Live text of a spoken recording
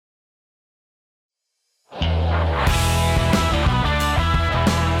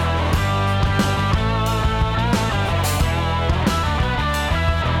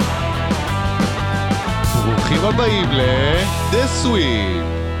הבאים למסביב.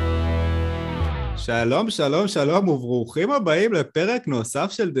 שלום, שלום, שלום, וברוכים הבאים לפרק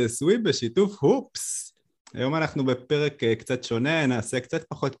נוסף של מסביב בשיתוף הופס. היום אנחנו בפרק קצת שונה, נעשה קצת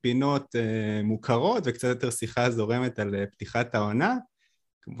פחות פינות מוכרות וקצת יותר שיחה זורמת על פתיחת העונה.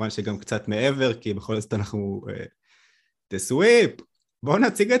 כמובן שגם קצת מעבר, כי בכל זאת אנחנו מסביב. בואו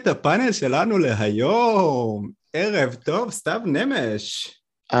נציג את הפאנל שלנו להיום. ערב טוב, סתיו נמש.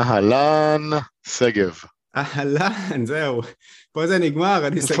 אהלן, סגב. אהלן, זהו. פה זה נגמר,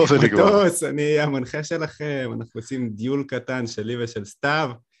 אני סגב מטוס, אני המנחה שלכם, אנחנו עושים דיול קטן שלי ושל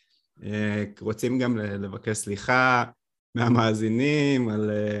סתיו. רוצים גם לבקש סליחה מהמאזינים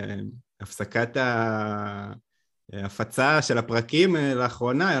על הפסקת ההפצה של הפרקים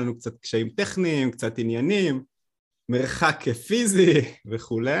לאחרונה, היה לנו קצת קשיים טכניים, קצת עניינים, מרחק פיזי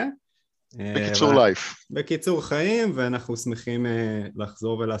וכו'. בקיצור לייף. בקיצור חיים, ואנחנו שמחים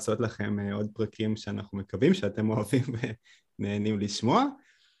לחזור ולעשות לכם עוד פרקים שאנחנו מקווים שאתם אוהבים ונהנים לשמוע.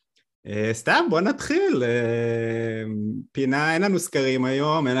 סתם, בוא נתחיל. פינה, אין לנו סקרים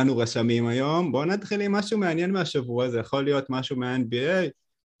היום, אין לנו רשמים היום, בוא נתחיל עם משהו מעניין מהשבוע, זה יכול להיות משהו מה-NBA,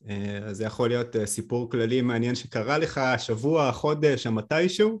 זה יכול להיות סיפור כללי מעניין שקרה לך השבוע, החודש,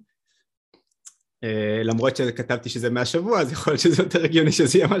 המתישהו, למרות שכתבתי שזה מהשבוע, אז יכול להיות שזה יותר הגיוני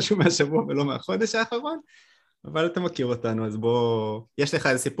שזה יהיה משהו מהשבוע ולא מהחודש האחרון, אבל אתה מכיר אותנו, אז בוא, יש לך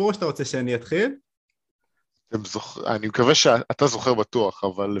איזה סיפור שאתה רוצה שאני אתחיל? אני מקווה שאתה זוכר בטוח,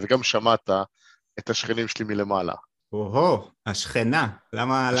 אבל וגם שמעת את השכנים שלי מלמעלה. השכנה,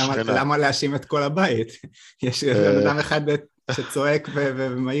 למה להאשים את כל הבית? יש אדם אחד שצועק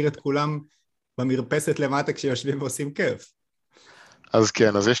ומעיר את כולם במרפסת למטה כשיושבים ועושים כיף. אז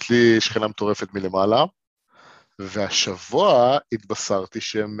כן, אז יש לי שכנה מטורפת מלמעלה, והשבוע התבשרתי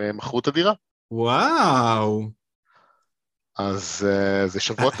שהם מכרו את הדירה. וואו. אז זה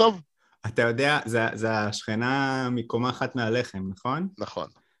שבוע טוב. אתה יודע, זה השכנה מקומה אחת מהלחם, נכון? נכון.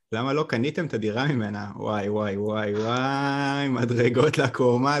 למה לא קניתם את הדירה ממנה? וואי, וואי, וואי, וואי, מדרגות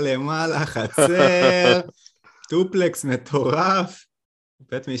לקומה למעלה, חצר, טופלקס מטורף,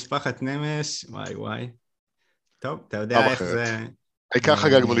 בית משפחת נמש, וואי, וואי. טוב, אתה יודע איך זה... העיקר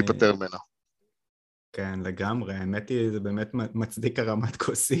חגגנו להיפטר ממנה. כן, לגמרי, האמת היא, זה באמת מצדיק הרמת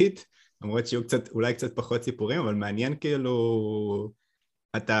כוסית, למרות שיהיו אולי קצת פחות סיפורים, אבל מעניין כאילו,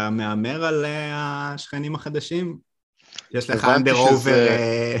 אתה מאמר על השכנים החדשים? יש לך אנדר אובר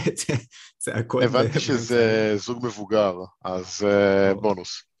צעקות. הבנתי שזה זוג מבוגר, אז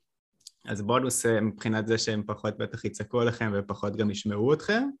בונוס. אז בונוס מבחינת זה שהם פחות בטח יצעקו עליכם, ופחות גם ישמעו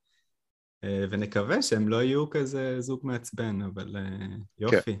אתכם, ונקווה שהם לא יהיו כזה זוג מעצבן, אבל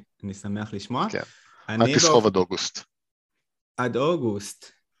יופי, אני שמח לשמוע. כן, רק תסחוב עד אוגוסט. עד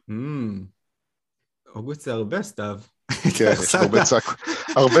אוגוסט. אוגוסט זה הרבה, סתיו. כן, יש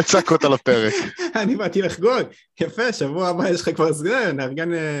הרבה צעקות על הפרק. אני באתי לחגוג. יפה, שבוע הבא יש לך כבר סגר, נארגן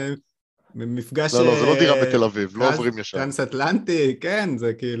מפגש... לא, זה לא דירה בתל אביב, לא עוברים ישר. טרנס אטלנטי, כן,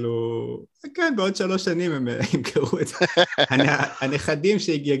 זה כאילו... כן, בעוד 3 שנים הם ימכרו את זה. הנכדים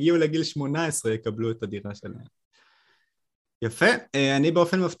שיגיעו לגיל 18 יקבלו את הדירה שלהם. יפה, אני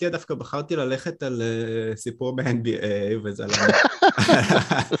באופן מפתיע דווקא בחרתי ללכת על סיפור ב-NBA, וזה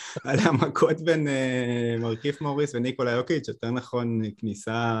על המכות בין מרכיף מוריס וניקולה יוקיץ', יותר נכון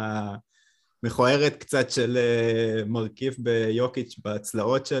כניסה מכוערת קצת של מרכיף ביוקיץ'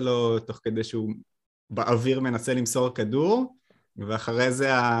 בצלעות שלו, תוך כדי שהוא באוויר מנסה למסור כדור, ואחרי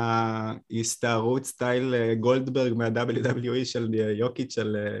זה ההסתערות סטייל גולדברג מה-WWE של יוקיץ'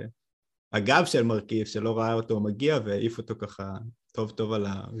 של... הגב של מרכיב שלא ראה אותו מגיע והעיף אותו ככה טוב טוב על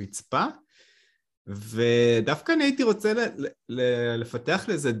הרצפה, ודווקא אני הייתי רוצה לפתח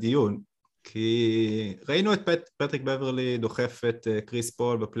לזה דיון, כי ראינו את פטריק בברלי דוחף את קריס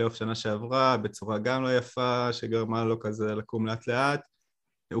פול בפלייאוף שנה שעברה בצורה גם לא יפה, שגרמה לו כזה לקום לאט לאט,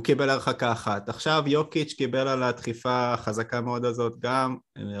 הוא קיבל הרחקה אחת, עכשיו יוקיץ' קיבל על הדחיפה החזקה מאוד הזאת גם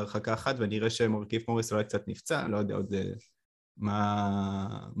הרחקה אחת, ונראה שמרכיב מוריס אולי קצת נפצע, לא יודע עוד...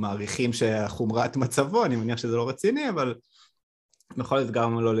 מעריכים שהחומרת מצבו, אני מניח שזה לא רציני, אבל בכל זאת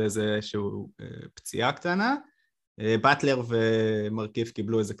גרם לו לאיזשהו פציעה קטנה. באטלר ומרכיב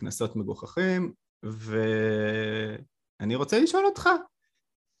קיבלו איזה כנסות מגוחכים, ואני רוצה לשאול אותך,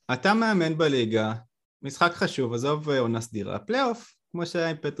 אתה מאמן בליגה, משחק חשוב, עזוב עונה סדירה, פלייאוף, כמו שהיה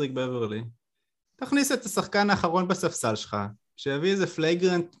עם פטריק בברלי, תכניס את השחקן האחרון בספסל שלך, שיביא איזה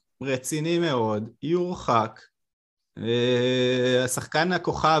פלייגרנט רציני מאוד, יורחק, השחקן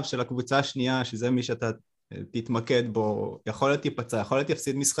הכוכב של הקבוצה השנייה, שזה מי שאתה תתמקד בו, יכול להיות ייפצע, יכול להיות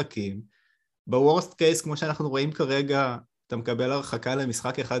יפסיד משחקים. בוורסט קייס, כמו שאנחנו רואים כרגע, אתה מקבל הרחקה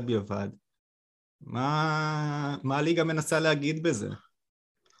למשחק אחד בלבד. מה הליגה מנסה להגיד בזה?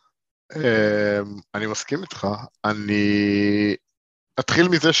 אני מסכים איתך. אני אתחיל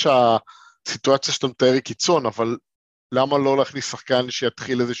מזה שהסיטואציה שאתה מתאר היא קיצון, אבל למה לא להכניס שחקן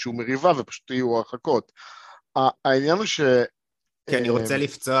שיתחיל איזשהו מריבה ופשוט יהיו הרחקות? העניין הוא ש... כי אני רוצה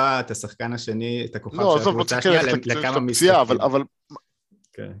לפצוע את השחקן השני, את הכוכב לא, של עזוב, לא הקבוצה צריך השנייה ללכת לכיוון של לכמה הפציעה, משחקים. אבל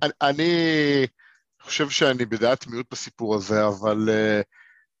כן. אני חושב שאני בדעת מיעוט בסיפור הזה, אבל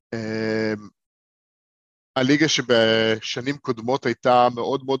הליגה שבשנים קודמות הייתה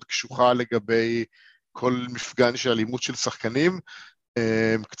מאוד מאוד קשוחה לגבי כל מפגן של אלימות של שחקנים,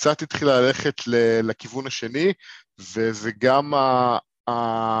 קצת התחילה ללכת לכיוון השני, וזה גם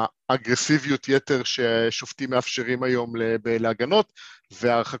האגרסיביות יתר ששופטים מאפשרים היום להגנות,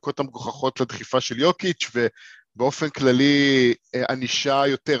 וההרחקות המגוחכות לדחיפה של יוקיץ', ובאופן כללי ענישה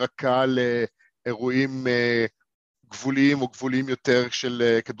יותר רכה לאירועים גבוליים או גבוליים יותר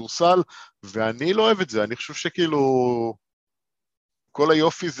של כדורסל, ואני לא אוהב את זה. אני חושב שכאילו כל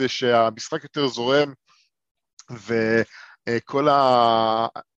היופי זה שהמשחק יותר זורם, וכל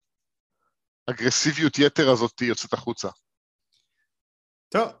האגרסיביות יתר הזאת יוצאת החוצה.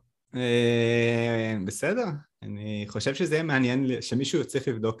 טוב, בסדר. אני חושב שזה יהיה מעניין שמישהו צריך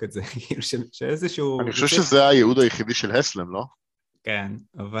לבדוק את זה, כאילו שאיזשהו... אני חושב שזה הייעוד היחידי של הסלם, לא? כן,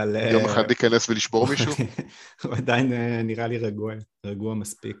 אבל... יום אחד להיכנס ולשבור מישהו? הוא עדיין נראה לי רגוע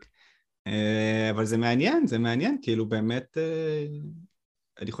מספיק. אבל זה מעניין, כאילו באמת...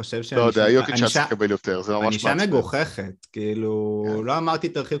 אני חושב לא יודע, יוקיץ' צריך לקבל יותר, זה ממש מעצבן. ענישה מגוחכת, כאילו, לא אמרתי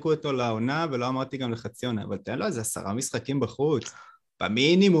תרחיקו אותו לעונה, ולא אמרתי גם לחצי עונה, אבל תן לו איזה 10 משחקים בחוץ,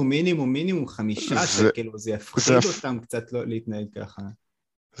 במינימום 5, שכאילו זה יפחיד אותם קצת לא להתנהג ככה.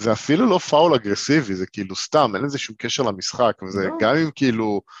 זה אפילו לא פאול אגרסיבי, זה כאילו סתם, אין לזה שום קשר למשחק, וזה גם אם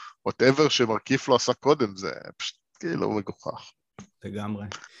כאילו, whatever שמרכיף לו עשה קודם, זה פשוט כאילו מגוחך. לגמרי.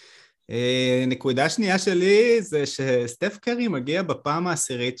 נקודה שנייה שלי זה שסטף קרי מגיע בפעם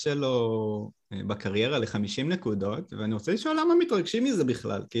העשירית שלו בקריירה ל-50 נקודות, ואני רוצה לשאול למה מתרגשים מזה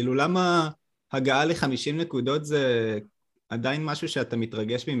בכלל, כאילו למה הגעה ל-50 נקודות זה עדיין משהו שאתה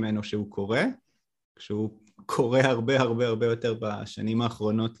מתרגש ממנו שהוא קורה, כשהוא קורה הרבה יותר בשנים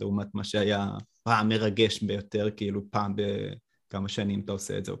האחרונות, לעומת מה שהיה המרגש ביותר, כאילו פעם בכמה שנים אתה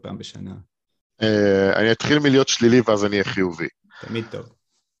עושה את זה, או פעם בשנה. אני אתחיל מלהיות שלילי ואז אני אהיה חיובי. תמיד טוב.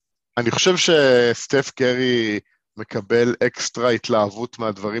 אני חושב שסטף קרי מקבל אקסטרה התלהבות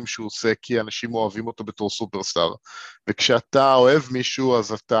מהדברים שהוא עושה, כי אנשים אוהבים אותו בתור סופרסטאר, וכשאתה אוהב מישהו,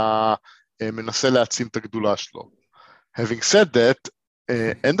 אז אתה מנסה להעצים את הגדולה שלו. Having said that,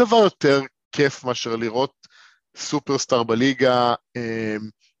 אין דבר יותר כיף מאשר לראות סופרסטאר בליגה,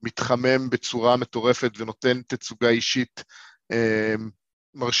 מתחמם בצורה מטורפת, ונותן תצוגה אישית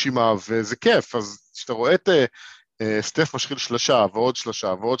מרשימה, וזה כיף. אז כשאתה רואה את... סטף משחיל שלושה, ועוד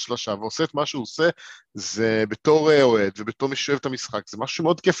שלושה, ועושה את מה שהוא עושה, זה בתור אוהד, ובתור מי שאוהב את המשחק, זה משהו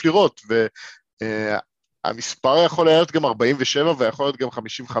מאוד כיף לראות, והמספר יכול להיות גם 47, ויכול להיות גם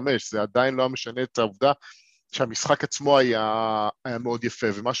 55, זה עדיין לא משנה את העובדה, שהמשחק עצמו היה מאוד יפה,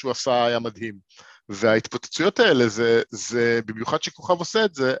 ומה שהוא עשה היה מדהים, וההתפוצצויות האלה, זה במיוחד שכוכב עושה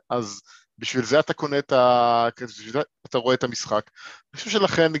את זה, אז בשביל זה אתה קונה אתה רואה את המשחק. אני חושב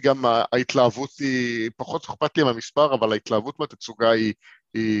שלכן גם ההתלהבות היא, פחות אכפת לי מהמספר, אבל ההתלהבות מהתצוגה היא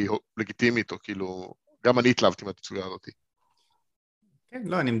לגיטימית, או כאילו, גם אני התלהבתי מהתצוגה הזאת. כן,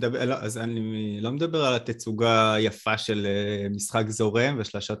 לא, אז אני לא מדבר על התצוגה היפה של משחק זורם,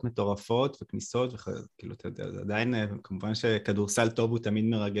 ושלשות מטורפות, וכניסות, וכאילו, אתה יודע, זה עדיין, כמובן שכדורסל טוב הוא תמיד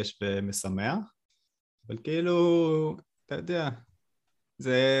מרגש ומשמח, אבל כאילו, אתה יודע,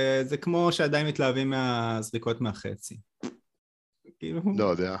 זה כמו שעדיין מתלהבים מהזריקות מהחצי. לא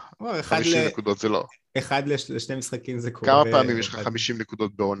יודע, 50 נקודות זה לא. אחד לשני משחקים זה קורה. כמה פעמים יש לך 50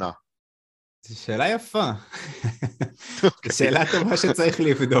 נקודות בעונה? זו שאלה יפה. זו שאלה טובה שצריך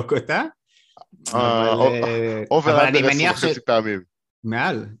לבדוק אותה. אובר אנדר 10.5 פעמים.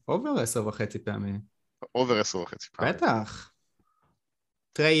 מעל, אובר 10.5 פעמים. אובר 10.5 פעמים. בטח.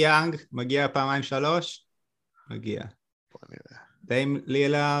 טרי יאנג מגיע פעמיים 3, מגיע. בוא נראה. דיים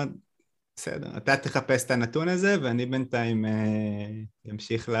לילארד, בסדר. אתה תחפש את הנתון הזה, ואני בינתיים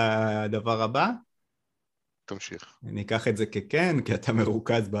אמשיך לדבר הבא. תמשיך. אני אקח את זה ככן, כי אתה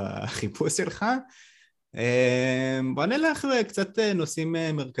מרוכז בחיפוש שלך. בוא נלך לקצת נושאים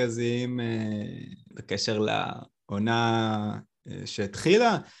מרכזיים בקשר לעונה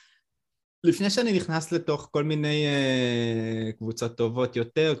שהתחילה. לפני שאני נכנס לתוך כל מיני קבוצות טובות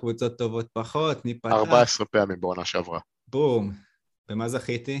יותר, קבוצות טובות פחות, מי פתח? 14 פעמים בעונה שעברה. בום. במה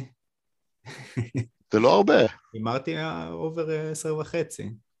זכיתי? זה לא הרבה. אמרתי אובר 10.5.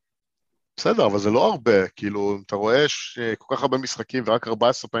 בסדר, אבל זה לא הרבה. כאילו, אם אתה רואה כל כך הרבה משחקים ורק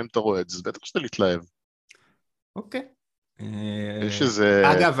 14 פעמים אתה רואה את זה, זה בטח שאתה להתלהב. אוקיי. יש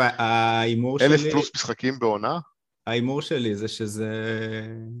איזה... אגב, ההימור שלי... 1,000 פלוס משחקים בעונה? ההימור שלי זה שזה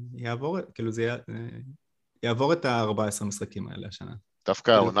יעבור, כאילו זה יעבור את ה-14 משחקים האלה השנה.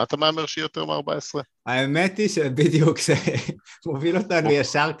 דווקא העונה אתה מאמר שהיא יותר מ-14? האמת היא שבדיוק זה מוביל אותנו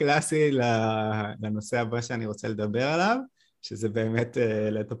ישר קלאסי לנושא הבא שאני רוצה לדבר עליו, שזה באמת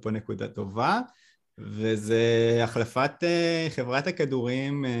העלית פה נקודה טובה, וזה החלפת חברת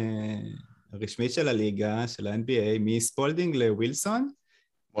הכדורים הרשמית של הליגה, של ה-NBA, מספולדינג לווילסון.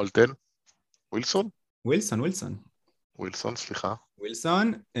 מולטן? ווילסון? ווילסון, סליחה.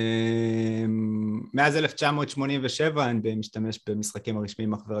 ווילסון. מאז 1987 NBA משתמש במשחקים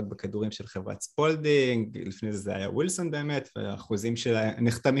הרשמיים אך ורק בכדורים של חברת ספולדינג, לפני זה היה ווילסון באמת, והחוזים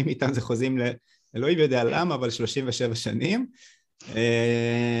שנחתמים איתם זה חוזים לאלוהים יודע למה, אבל 37 שנים.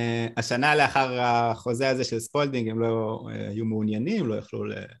 השנה לאחר החוזה הזה של ספולדינג הם לא היו מעוניינים, לא יכלו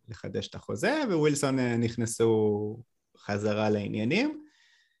לחדש את החוזה, ווילסון נכנסו חזרה לעניינים.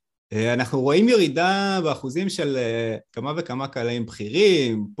 אנחנו רואים ירידה באחוזים של כמה וכמה קהלים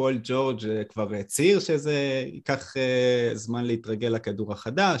בכירים, פול ג'ורג' כבר הצהיר שזה ייקח זמן להתרגל לכדור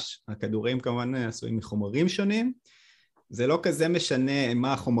החדש, הכדורים כמובן עשויים מחומרים שונים, זה לא כזה משנה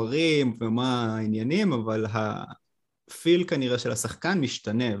מה החומרים ומה העניינים, אבל הפיל כנראה של השחקן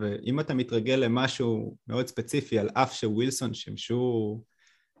משתנה, ואם אתה מתרגל למשהו מאוד ספציפי, על אף שווילסון שמשו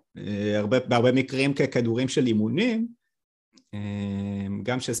בהרבה מקרים ככדורים של אימונים,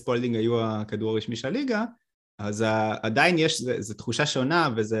 גם שספולדינג היו הכדור הרשמי של הליגה, אז עדיין יש, זו תחושה שונה,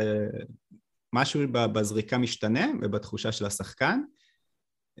 וזה משהו בזריקה משתנה, ובתחושה של השחקן.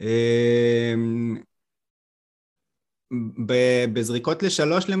 בזריקות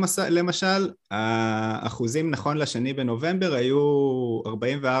לשלוש למשל, האחוזים נכון לשני בנובמבר היו 44.6%,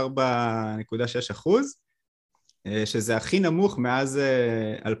 שזה הכי נמוך מאז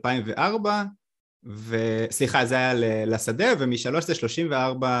 2004, וסליחה, זה היה לשדה, ומשלוש זה 34%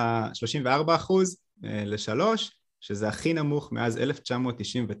 לשלוש, שזה הכי נמוך מאז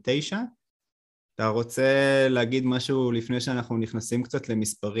 1999. אתה רוצה להגיד משהו לפני שאנחנו נכנסים קצת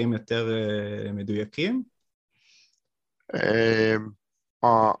למספרים יותר מדויקים?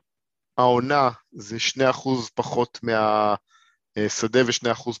 העונה זה 2% פחות מהשדה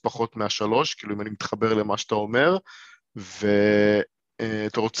ו2% פחות מהשלוש, כאילו אם אני מתחבר למה שאתה אומר,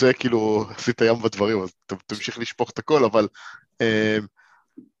 אתה רוצה, כאילו, עשית ים בדברים, אז תמשיך לשפוך את הכל, אבל,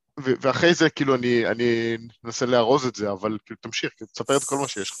 ואחרי זה, כאילו, אני אנסה להרוז את זה, אבל כאילו, תמשיך, תספר את כל מה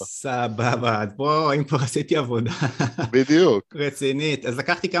שיש לך. סבבה, בוא, אם כבר עשיתי עבודה. בדיוק. רצינית. אז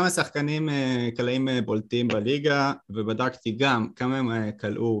לקחתי כמה שחקנים קלעים בולטים בליגה, ובדקתי גם כמה הם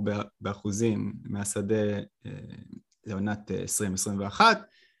קלעו באחוזים מהשדה לעונת 2021,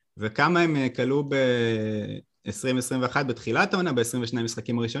 וכמה הם קלעו ב-2021 בתחילת העונה, ב-22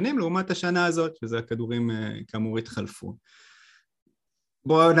 משחקים הראשונים, לעומת השנה הזאת, שזה הכדורים כאמור התחלפו.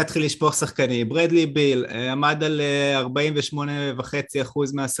 בואו נתחיל לשפוך שחקנים. ברדלי ביל עמד על 48.5%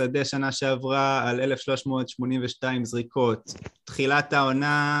 מהשדה שנה שעברה, על 1,382 זריקות. תחילת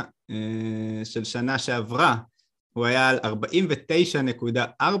העונה של שנה שעברה, הוא היה על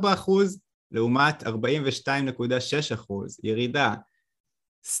 49.4%, לעומת 42.6%, ירידה.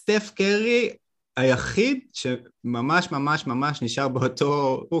 סטף קרי היחיד שממש ממש ממש נשאר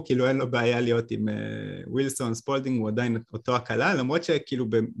באותו, הוא כאילו אין לו בעיה להיות עם ווילסון, ספולדינג, הוא עדיין אותו הקלה, למרות שכאילו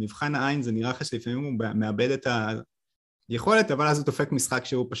במבחן העין זה נראה לך שלפעמים הוא מאבד את היכולת, אבל אז הוא דופק משחק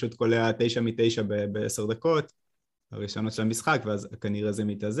שהוא פשוט קולע 9 מ-9 ב-10 דקות, הראשונות של המשחק, ואז כנראה זה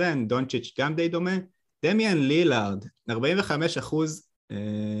מתאזן. דונצ'יץ' גם די דומה. דמיאן לילארד, 45%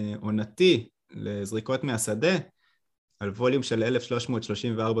 עונתי לזריקות מהשדה, על ווליום של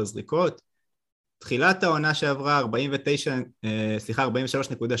 1,334 זריקות, תחילת העונה שעברה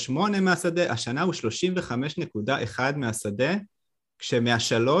 43.8 מהשדה, השנה הוא 35.1 מהשדה,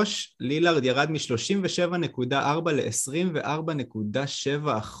 כשמהשלוש לילארד ירד מ-37.4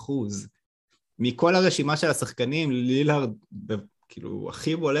 ל-24.7%. מכל הרשימה של השחקנים, לילארד כאילו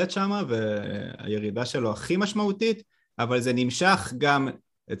הכי בולט שם, והירידה שלו הכי משמעותית, אבל זה נמשך גם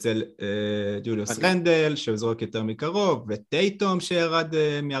אצל ג'וליוס רנדל, שזרוק יותר מקרוב, וטייטום שירד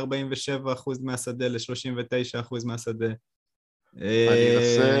מ-47% מהשדה ל-39% מהשדה.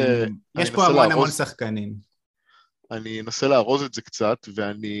 יש פה המון שחקנים. אני אנסה להרוז את זה קצת,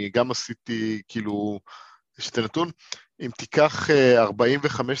 ואני גם עשיתי, כאילו, שתי נתון, אם תיקח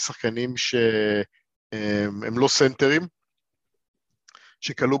 45 שחקנים שהם לא סנטרים,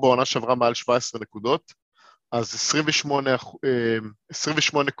 שקלו בעונה שעברה מעל 17 נקודות, אז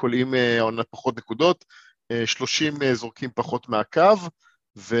 28 קולעים עונה פחות נקודות, 30 זורקים פחות מהקו,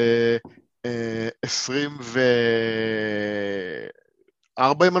 ו-24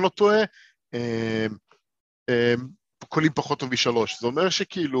 אם אני לא טועה, קולים פחות טוב מ3. זה אומר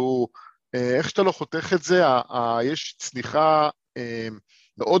שכאילו, איך שאתה לא חותך את זה, יש צניחה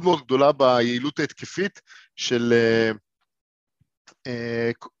מאוד מאוד גדולה ביעילות ההתקפית של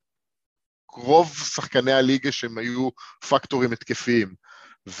רוב שחקני הליגה שהם היו פקטורים התקפיים.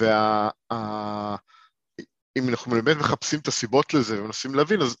 אם אנחנו באמת מחפשים את הסיבות לזה ומנסים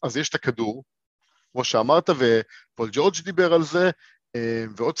להבין, אז יש את הכדור, כמו שאמרת, ופול ג'ורג' דיבר על זה,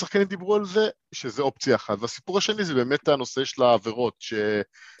 ועוד שחקנים דיברו על זה, שזה אופציה אחת. והסיפור השני זה באמת הנושא של העבירות,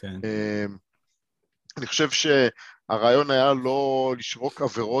 אני חושב שהרעיון היה לא לשרוק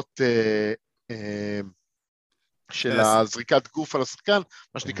עבירות של הזריקת גוף על השחקן,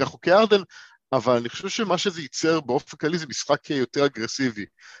 מה שנקרא חוקי הארדן, אבל אני חושב שמה שזה ייצר באופן כללי זה משחק יותר אגרסיבי,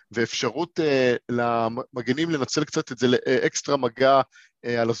 ואפשרות למגנים לנצל קצת את זה לאקסטרה מגע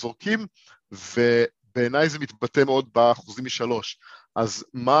על הזורקים, ובעיניי זה מתבטא מאוד באחוזים מ3. אז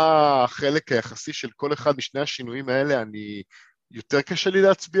מה החלק היחסי של כל אחד משני השינויים האלה, אני יותר קשה לי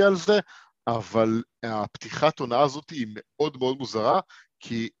להצביע על זה, אבל הפתיחת עונה הזאת היא מאוד מאוד מוזרה,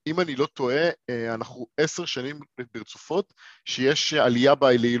 כי אם אני לא טועה, אנחנו 10 שנים ברצופות, שיש עלייה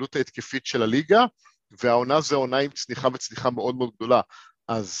ביעילות ההתקפית של הליגה, והעונה זה עונה עם צניחה וצניחה מאוד מאוד גדולה.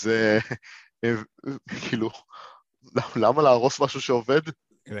 אז כאילו, למה להרוס משהו שעובד?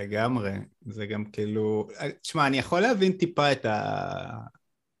 לגמרי, זה גם כאילו, תשמע, אני יכול להבין טיפה את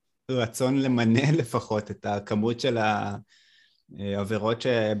הרצון למנן לפחות, את הכמות של העבירות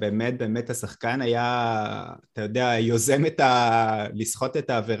שבאמת, באמת השחקן היה, אתה יודע, יוזם לסחוט את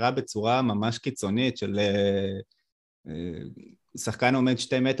העבירה בצורה ממש קיצונית, של שחקן עומד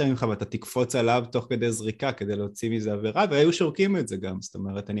 2 מטר ממך ואתה תקפוץ עליו תוך כדי זריקה כדי להוציא מזה עבירה, והיו שורקים את זה גם, זאת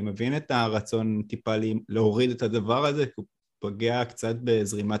אומרת, אני מבין את הרצון טיפה להוריד את הדבר הזה, כי הוא פוגע קצת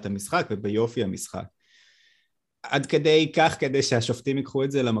בזרימת המשחק וביופי המשחק. עד כדי כך, כדי שהשופטים ייקחו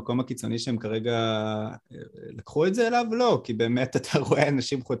את זה למקום הקיצוני שהם כרגע לקחו את זה אליו? לא, כי באמת אתה רואה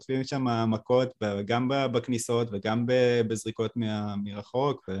אנשים חוטפים שם מכות, גם בכניסות וגם בזריקות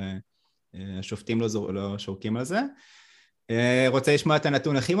מרחוק, והשופטים לא שורקים על זה. רוצה לשמוע את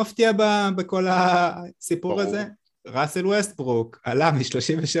הנתון הכי מפתיע בכל הסיפור הזה? ראסל ווסטברוק עלה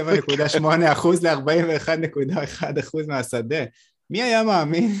מ-37.8% ל-41.1% מהשדה. מי היה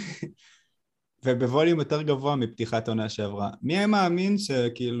מאמין? ובווליום יותר גבוה מפתיחת עונה שעברה. מי היה מאמין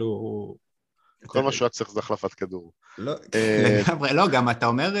שכאילו... כל מה שהוא צריך זה החלפת כדור. לא, גם אתה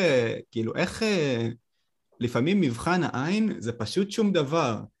אומר, כאילו, איך לפעמים מבחן העין זה פשוט שום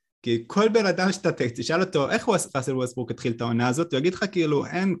דבר. כי כל בן אדם שאתה תשאל אותו, איך ראסל ווסטברוק התחיל את העונה הזאת, הוא יגיד לך כאילו,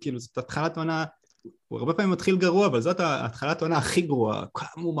 אין, כאילו, זאת התחלת עונה, הוא הרבה פעמים מתחיל גרוע, אבל זאת התחלת עונה הכי גרועה,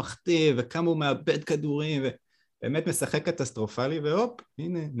 כמה הוא מחטיא וכמה הוא מאבד כדורים, ובאמת משחק קטסטרופלי, והופ,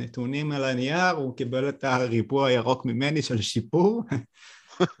 הנה, נתונים על הנייר, הוא קיבל את הריבוע הירוק ממני של שיפור.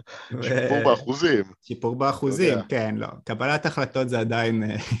 שיפור באחוזים. שיפור באחוזים, כן, לא. קבלת החלטות זה עדיין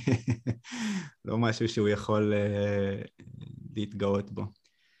לא משהו שהוא יכול להתגאות בו.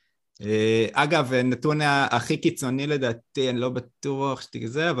 אגב, נתון הכי קיצוני לדעתי, אני לא בטוח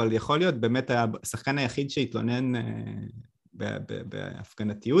שתגזה, אבל יכול להיות באמת השחקן היחיד שהתלונן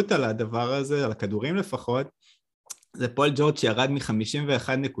בהפגנתיות על הדבר הזה, על הכדורים לפחות, זה פול ג'ורג' שירד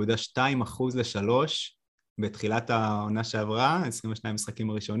מ-51.2% ל-3 בתחילת העונה שעברה, 22 משחקים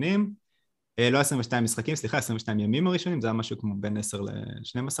הראשונים, לא 22 משחקים, סליחה, 22 ימים הראשונים, זה היה משהו כמו בין 10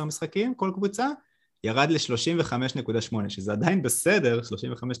 ל-12 משחקים, כל קבוצה, ירד ל-35.8, שזה עדיין בסדר, 35.8,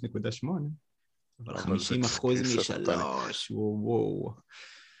 אבל 50% מ-3, וואו.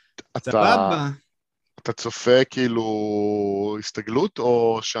 סבבה. אתה צופה כאילו הסתגלות,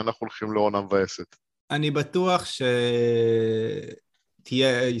 או שאנחנו הולכים לעונה מבאסת? אני בטוח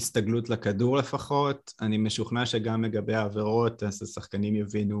תהיה הסתגלות לכדור לפחות, אני משוכנע שגם לגבי העבירות, אז השחקנים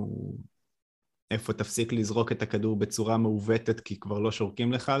יבינו איפה תפסיק לזרוק את הכדור בצורה מעוותת, כי כבר לא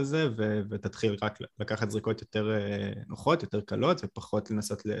שורקים לך על זה, ותתחיל רק לקחת זריקות יותר נוחות, יותר קלות, ופחות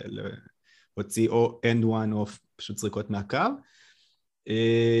לנסות להוציא או end one או פשוט זריקות מהקו.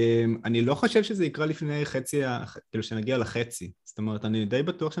 אני לא חושב שזה יקרה לפני חצי, כאילו שנגיע לחצי, זאת אומרת, אני די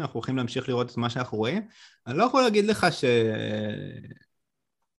בטוח שאנחנו הולכים להמשיך לראות את מה שאנחנו רואים, אני לא יכול להגיד לך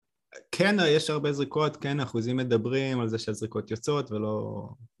כן, יש הרבה זריקות, כן, אחוזים מדברים על זה שהזריקות יוצאות ולא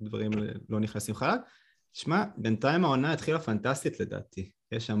דברים לא נכנסים חלק. תשמע, בינתיים העונה התחילה פנטסטית לדעתי.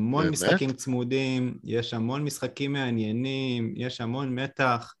 יש המון באמת? משחקים צמודים, יש המון משחקים מעניינים, יש המון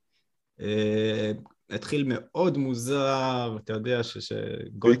מתח. התחיל מאוד מוזר, אתה יודע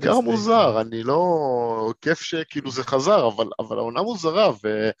בעיקר מוזר, אני לא... כיף שכאילו זה חזר, אבל העונה מוזרה,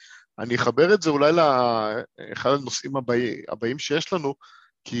 ואני אחבר את זה אולי לאחד הנושאים הבאים שיש לנו,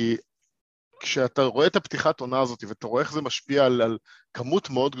 כי כשאתה רואה את הפתיחת עונה הזאת, ואתה רואה איך זה משפיע על כמות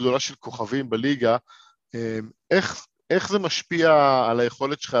מאוד גדולה של כוכבים בליגה, איך זה משפיע על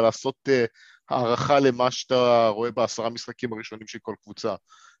היכולת שלך לעשות הערכה למה שאתה רואה ב10 משחקים הראשונים של כל קבוצה?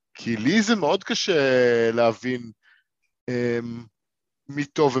 כי לי זה מאוד קשה להבין מי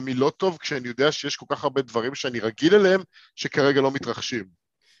טוב ומי לא טוב, כשאני יודע שיש כל כך הרבה דברים שאני רגיל אליהם, שכרגע לא מתרחשים.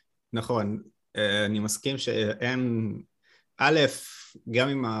 נכון, אני מסכים שאין, א', גם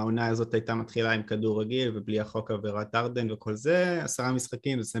אם העונה הזאת הייתה מתחילה עם כדור רגיל, ובלי החוק עבירת הארדן וכל זה, 10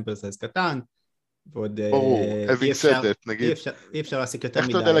 משחקים זה סמפל סייז קטן, ועוד ברור, having said that, נגיד, אי אפשר להסיק יותר איך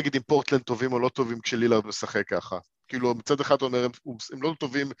מדי. אתה יודע להגיד אם פורטלנד טובים או לא טובים כשלילארד משחק ככה? כאילו, מצד אחד אתה אומר, הם לא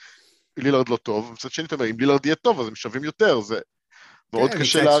טובים, לילארד לא טוב, מצד שני אתה אומר, אם לילארד יהיה טוב, אז הם שווים יותר, זה מאוד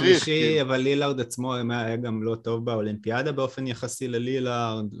קשה להעריך. מצד שלישי, אבל לילארד עצמו היה גם לא טוב באולימפיאדה באופן יחסי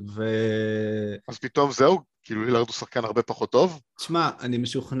ללילארד, אז פתאום זהו, כאילו לילארד הוא שחקן הרבה פחות טוב? תשמע, אני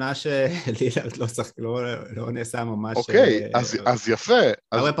משוכנע שלילארד לא נעשה ממש... אוקיי, אז יפה.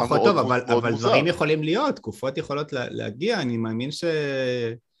 הרבה פחות טוב, אבל דברים יכולים להיות, תקופות יכולות להגיע, אני מאמין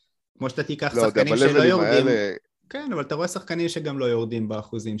כמו שאתה תיקח שחקנים שלא יורדים... כן, אבל אתה רואה שחקנים שגם לא יורדים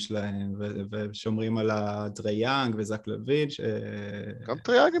באחוזים שלהם, ושומרים על טרייאנג וזק לויד, גם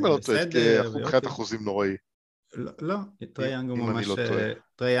טרייאנג הם לא טועה, כי מבחינת אחוזים נוראי. לא, טרייאנג הוא ממש...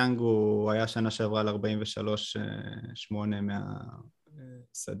 טרייאנג הוא היה שנה שעברה על 43.8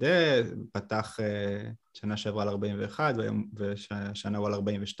 מהשדה, פתח שנה שעברה על 41, ושנה הוא על 42.3.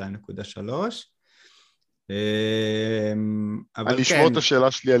 אני אשמור את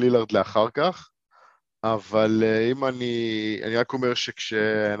השאלה שלי על לילארד לאחר כך, אבל אם אני רק אומר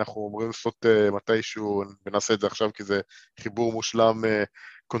שכשאנחנו אומרים לעשות מתישהו, ונעשה את זה עכשיו כי זה חיבור מושלם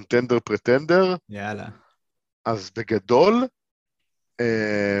קונטנדר פרטנדר, יאללה. אז בגדול,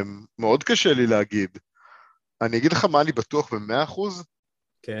 מאוד קשה לי להגיד. אני אגיד לך מה אני בטוח ב100%?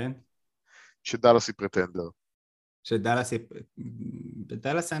 כן. שדלס היא פרטנדר. שדלס היא...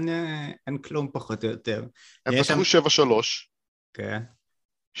 בדלס אין כלום פחות או יותר. הם פתחו 7-3. כן.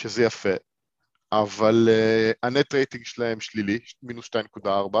 שזה יפה. אבל הנט רייטינג שלהם שלילי, מינוס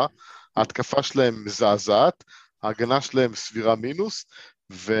 2.4, ההתקפה שלהם מזעזעת, ההגנה שלהם סבירה מינוס,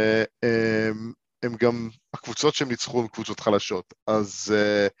 והם גם, הקבוצות שהם ניצחו הן קבוצות חלשות, אז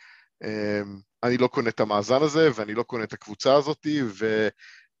אני לא קונה את המאזן הזה, ואני לא קונה את הקבוצה הזאת,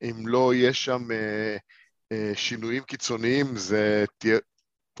 ואם לא יהיה שם שינויים קיצוניים, זה תהיה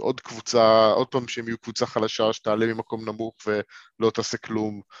עוד קבוצה, עוד פעם שהם יהיו קבוצה חלשה, שתעלה ממקום נמוך ולא תעשה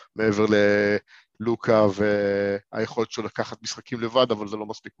כלום מעבר ללוקה והיכולת שלו לקחת משחקים לבד, אבל זה לא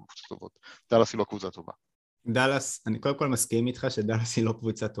מספיק קבוצות טובות. דלס היא לא קבוצה טובה. דלס, אני קודם כל מסכים איתך שדלס היא לא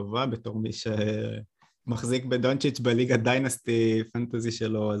קבוצה טובה, בתור מי שמחזיק בדונצ'יץ' בליגה דיינסטי פנטזי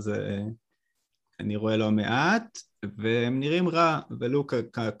שלו, אז אני רואה לא מעט, והם נראים רע,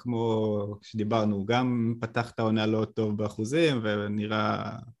 ולוקה כמו שדיברנו, גם פתח את העונה לא טוב באחוזים,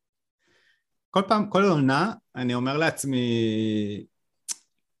 ונראה... כל פעם, כל עונה, אני אומר לעצמי,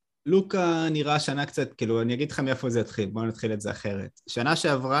 לוקה נראה שנה קצת, כאילו, אני אגיד לך מאיפה זה התחיל, בואו נתחיל את זה אחרת. שנה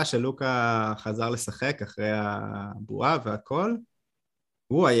שעברה שלוקה חזר לשחק אחרי הבועה והכל,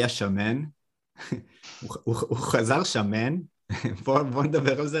 הוא היה שמן, הוא חזר שמן, בוא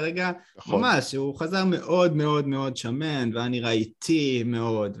נדבר על זה רגע, נכון. ממש, הוא חזר מאוד מאוד מאוד שמן, והיה נראה איטי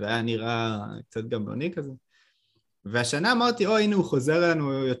מאוד, והיה נראה קצת גמלוני כזה, והשנה אמרתי, הנה הוא חוזר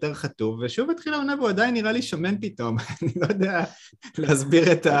אלינו יותר חטוב, ושוב התחיל העונה והוא עדיין נראה לי שמן פתאום, אני לא יודע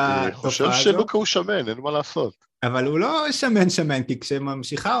להסביר את התופעה הזאת. אני חושב שלוקה הוא שמן, אין מה לעשות. אבל הוא לא שמן, כי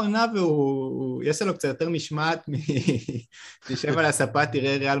כשממשיכה העונה יש לו קצת יותר משמעת תשב על הספה,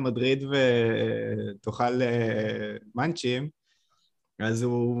 תראה ריאל מדריד ותאכל מנצ'ים, אז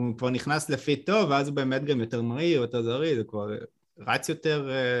הוא כבר נכנס לפי טוב, ואז הוא באמת גם יותר מהיר, יותר זריז, הוא כבר רץ יותר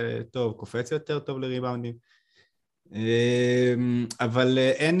טוב, קופץ יותר טוב לריבאונדים. אבל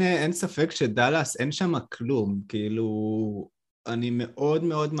אין ספק שדלס, אין שם כלום, כאילו, אני מאוד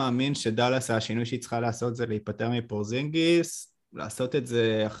מאוד מאמין שדלס, השינוי שהיא צריכה לעשות זה להיפטר מפורזינגיס, לעשות את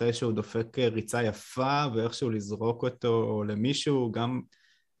זה אחרי שהוא דופק ריצה יפה, ואיכשהו לזרוק אותו למישהו, גם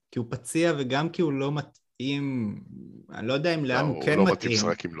כי הוא פציע וגם כי הוא לא מתאים, אני לא יודע אם לאן הוא כן מתאים. הוא לא מתאים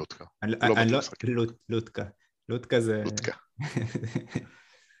שרק עם לוטקה. לוטקה זה...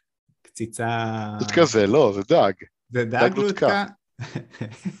 קציצה... לוטקה זה לא, זה דג. זה דג לוטקה?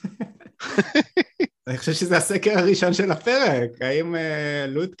 אני חושב שזה הסקר הראשון של הפרק, האם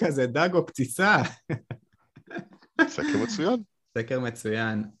לוטקה זה דג או קציצה? סקר מצוין. סקר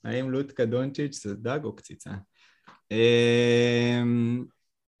מצוין, האם לוטקה דונצ'יץ' זה דג או קציצה?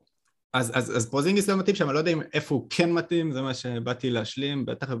 אז פרוזינגיס לא מתאים שם, אני לא יודע איפה הוא כן מתאים, זה מה שבאתי להשלים,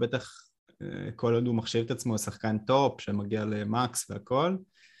 בטח ובטח כל עוד הוא מחשיב את עצמו שחקן טופ שמגיע למקס והכל,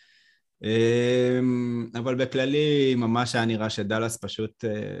 אבל בכללי ממש היה נראה שדלס פשוט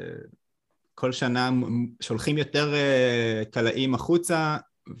כל שנה שולחים יותר קלעים החוצה,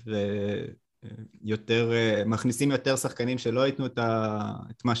 ויותר, מכניסים יותר שחקנים שלא ייתנו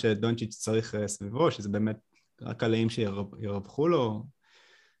את מה שדונצ'יץ' צריך סביבו, שזה באמת רק קלעים שירווחו לו,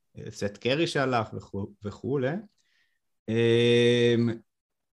 סט קרי שהלך וכו'.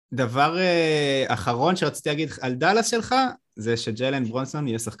 דבר אחרון שרציתי להגיד על דלס שלך, זה שג'יילן ברונסון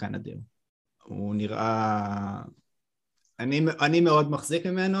יהיה שחקן אדיר. הוא נראה... אני מאוד מחזיק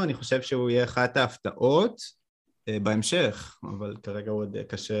ממנו, אני חושב שהוא יהיה אחת ההפתעות בהמשך, אבל כרגע הוא עוד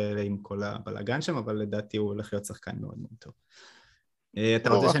קשה עם כל הבלגן שם, אבל לדעתי הוא הולך להיות שחקן מאוד מאוד טוב. אתה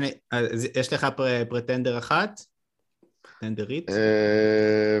רוצה שאני... יש לך פרטנדר אחת? פרטנדרית?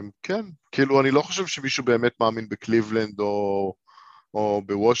 כן, כאילו אני לא חושב שמישהו באמת מאמין בקליבלנד או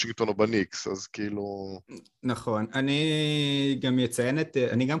בוושינגטון או בניקס, אז כאילו... נכון, אני גם אציין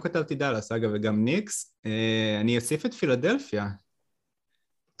אני גם כתבתי דלס, אגב, וגם ניקס, אני אוסיף את פילדלפיה.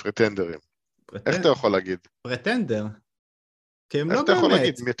 פרטנדרים. איך אתה יכול להגיד? פרטנדר. כי הם איך לא אתה יכול באמת.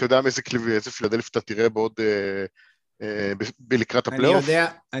 להגיד? אתה יודע איזה פילדלפיה אתה תראה בעוד... לקראת הפלייאוף?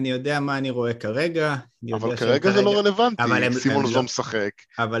 אני יודע מה אני רואה כרגע. אבל כרגע זה לא רלוונטי. סימונס לא משחק.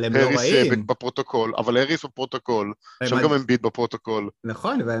 אבל הם לא רעים. הריס בפרוטוקול, אבל הריס בפרוטוקול. עכשיו גם אמביט בפרוטוקול.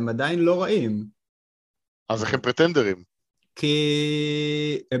 נכון, והם עדיין לא רעים. אז איך הם פרטנדרים?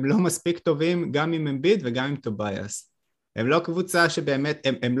 כי הם לא מספיק טובים גם עם אמביט וגם עם טובייס. הם לא קבוצה שבאמת,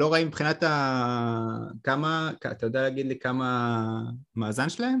 הם לא רעים מבחינת כמה, אתה יודע להגיד לי כמה מאזן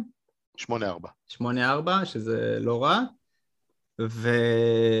שלהם? 8-4. 8-4, שזה לא רע,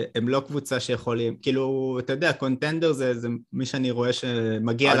 והם לא קבוצה שיכולים, כאילו, אתה יודע, קונטנדר זה מי שאני רואה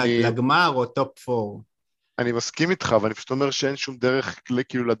שמגיע לגמר או טופ 4. אני מסכים איתך, ואני פשוט אומר שאין שום דרך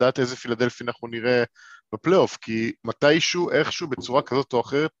כאילו לדעת איזה פילדלפי אנחנו נראה בפלייאוף, כי מתישהו, איכשהו, בצורה כזאת או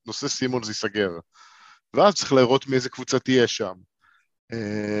אחרת, נושא סימונס ייסגר. ואז צריך לראות מאיזה קבוצה תהיה שם.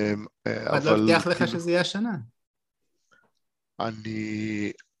 אבל לא הבטיח לך שזה יהיה השנה.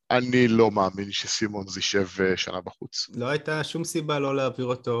 אני לא מאמין שסימונס יישב שנה בחוץ. לא הייתה שום סיבה לא להעביר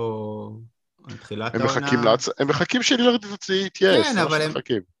אותו לתחילת העונה. הם מחכים שלילארד יתייאש. כן, אבל הם...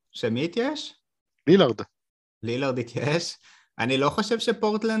 שמי יתייאש? לילארד. לילארד יתייאש? אני לא חושב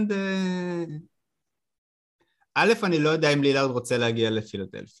שפורטלנד... א', אני לא יודע אם לילארד רוצה להגיע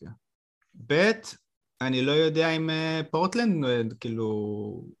לפילדלפיה. ב', אני לא יודע אם פורטלנד,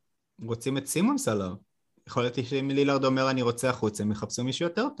 כאילו, רוצים את סימונס עליו. יכול להיות שאם לילארד אומר אני רוצה החוץ, הם יחפשו מישהו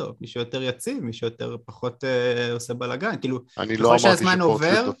יותר טוב, מישהו יותר יציב, מישהו יותר פחות עושה בלגן, כאילו, ככל שהזמן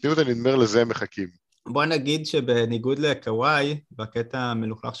עובר... נותנים אותה נדמר לזה הם מחכים. בוא נגיד שבניגוד לקוואי, בקטע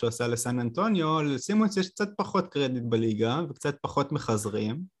המלוכלך שהוא עשה לסן אנטוניו, לסימונס יש קצת פחות קרדיט בליגה, וקצת פחות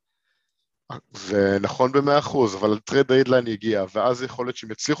מחזרים. זה נכון ב100%, אבל טרייד דיידליין יגיע, ואז יכול להיות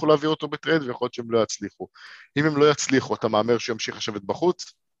שהם יצליחו להעביר אותו בטרייד, ויכול להיות שהם לא יצליחו. אם הם לא יצליחו, אתה מאמר שימשיך לשבת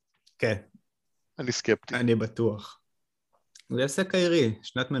בחוץ? כן. אני סקפטי. אני בטוח. הוא יעשה קיירי,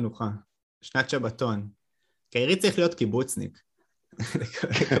 שנת מנוחה, שנת שבתון. קיירי צריך להיות קיבוצניק.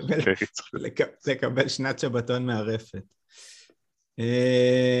 לקבל שנת שבתון מערפת.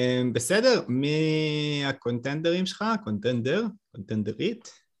 בסדר, מי הקונטנדרים שלך? קונטנדר?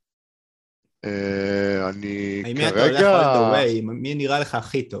 קונטנדרית? אני כרגע... מי אתה הולך all the way? מי נראה לך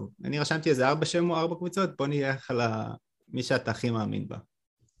הכי טוב? אני רשמתי איזה 4 שם או 4 קבוצות, בוא נהיה על מי שאתה הכי מאמין בה.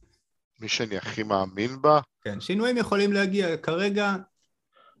 מי שאני הכי מאמין בה? כן, שינויים יכולים להגיע כרגע,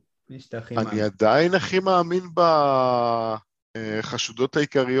 מי שאתה הכי מאמין. אני עדיין הכי מאמין בחשודות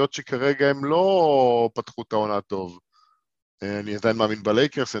העיקריות שכרגע הם לא פתחו את העונה טוב. אני עדיין מאמין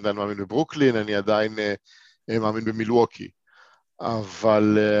בלייקרס, אני עדיין מאמין בברוקלין, אני עדיין מאמין במילווקי.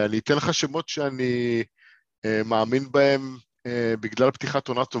 אבל אני אתן לך שמות שאני מאמין בהם בגלל פתיחת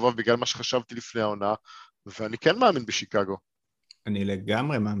עונה טובה ובגלל מה שחשבתי לפני העונה, ואני כן מאמין בשיקגו. אני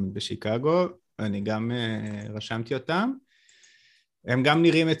לגמרי מאמין בשיקגו, אני גם רשמתי אותם. הם גם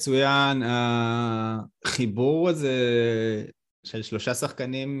נראים מצוין, החיבור הזה של 3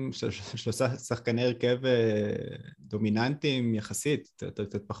 שחקני הרכב דומיננטיים יחסית,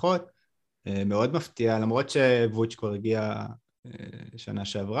 קצת פחות, מאוד מפתיע, למרות שוואץ' כבר הגיע שנה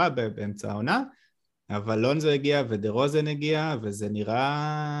שעברה באמצע העונה, אבל לונזו הגיע ודרוזן הגיע, וזה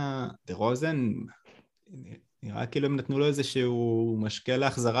דרוזן נראה כאילו הם נתנו לו איזשהו משקה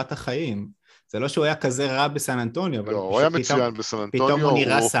להחזרת החיים. זה לא שהוא היה כזה רע בסן אנטוניו, אבל הוא היה מצוין בסן אנטוניו. פתאום הוא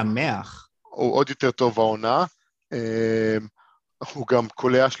נראה שמח. הוא עוד יותר טוב העונה. הוא גם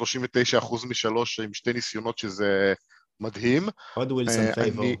קולע 39% מ3 עם 2 ניסיונות, שזה מדהים. עוד ווילסון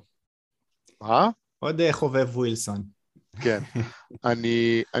פייבור. מה? עוד חובב ווילסון. כן.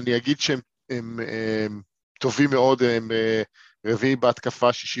 אני אגיד שהם טובים מאוד, הם רביעי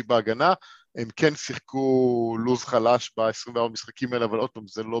בהתקפה, 6 בהגנה, הם כן שיחקו לוז חלש ב-24 משחקים האלה, אבל עוד פעם,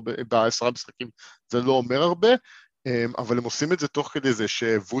 ב-10 משחקים זה לא אומר הרבה, אבל הם עושים את זה תוך כדי זה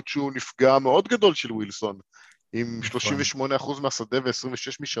שווצ'ו נפגע מאוד גדול של ווילסון, עם 38% מהשדה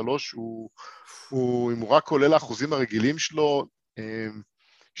ו-26 משלוש, אם הוא רק עולה לאחוזים הרגילים שלו,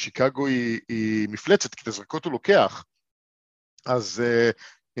 שיקגו היא מפלצת, כי את הזרקות הוא לוקח. אז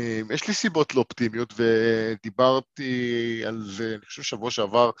יש לי סיבות לא אופטימיות, ודיברתי על זה, אני חושב שבוע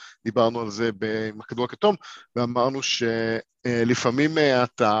שעבר דיברנו על זה עם הכדור הכתום, ואמרנו שלפעמים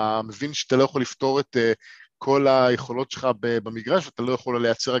אתה מבין שאתה לא יכול לפתור את כל היכולות שלך במגרש, ואתה לא יכול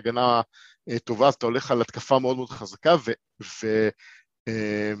לייצר הגנה טובה, אז אתה הולך על התקפה מאוד מאוד חזקה,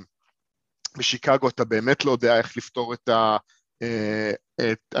 בשיקגו אתה באמת לא יודע איך לפתור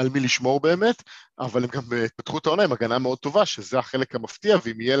על מי לשמור באמת, אבל הם גם פתחו את העונה עם הגנה מאוד טובה, שזה החלק המפתיע,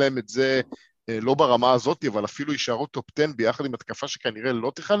 ואם יהיה להם את זה לא ברמה הזאת, אבל אפילו יישארו טופ 10 ביחד עם התקפה שכנראה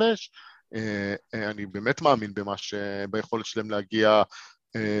לא תיחלש, אני באמת מאמין ביכולת שלהם להגיע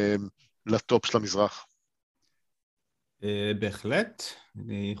לטופ של המזרח. בהחלט,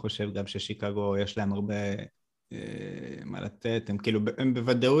 אני חושב גם ששיקגו יש להם הרבה מה לתת, הם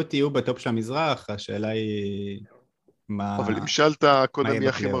בוודאות יהיו בטופ של המזרח, השאלה היא מה... אבל אם שאלת קודם מי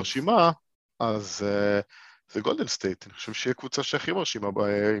הכי מרשימה, אז זה גולדן סטייט, אני חושב שהיא קבוצה שהכי מרשימה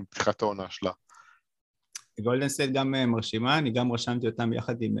עם פתיחת העונה שלה. גולדן סטייט גם מרשימה, אני גם רשמתי אותם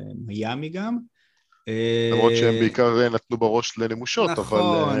יחד עם מיאמי גם. למרות שהם בעיקר נתנו בראש לנמושות, אבל...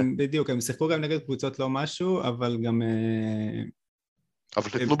 נכון, בדיוק, הם שיחקו גם נגד קבוצות לא משהו, אבל גם... אבל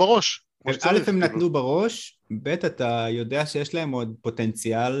נתנו בראש. א', הם נתנו בראש, ב', אתה יודע שיש להם עוד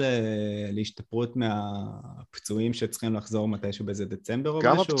פוטנציאל להשתפרות מהפצועים שצריכים לחזור מתישהו באיזה דצמבר או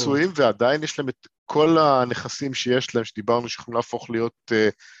משהו. גם הפצועים, ועדיין יש להם את כל הנכסים שיש להם, שדיברנו שיכולים להפוך להיות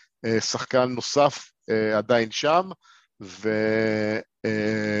שחקן נוסף עדיין שם,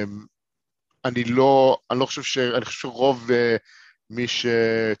 אני חושב שרוב מי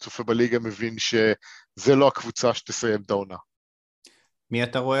שצופה בליגה מבין שזה לא הקבוצה שתסיים את העונה. מי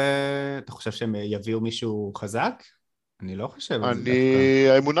אתה רואה? אתה חושב שהם יביאו מישהו חזק? אני לא חושב על זה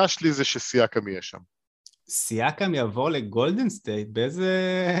דווקא. האמונה שלי זה שסייקם יהיה שם. סייקם יעבור לגולדן סטייט?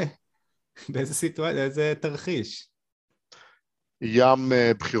 באיזה סיטואציה, איזה תרחיש? ים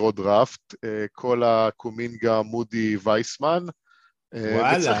בחירות דראפט, כל הקומינגה, מודי, וייסמן,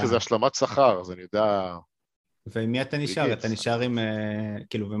 וצריך איזו השלמת שכר, אז אני יודע... ומי אתה נשאר? אתה נשאר עם...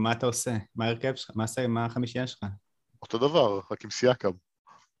 כאילו, ומה אתה עושה? מה הרכב שלך? מה החמישייה שלך? אותו דבר, רק עם סייקם.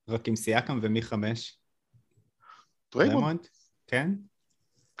 רק עם סייקם ומי 5? דריימונד. כן?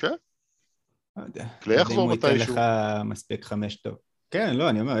 כן. לא יודע. כלי יחזור מתישהו. אם הוא ייתן לך מספיק 5 טוב. כן, לא,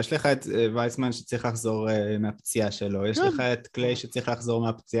 אני אומר, יש לך את וייסמן שצריך לחזור מהפציעה שלו, יש לך את קליי שצריך לחזור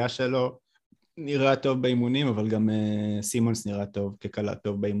מהפציעה שלו, נראה טוב באימונים, אבל גם סימונס נראה טוב כקלה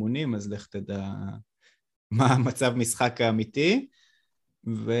טוב באימונים, אז לך תדע מה המצב משחק האמיתי,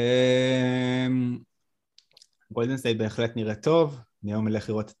 גולדן סטייט בהחלט נראה טוב, אני היום הולך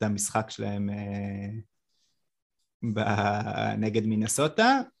לראות את המשחק שלהם נגד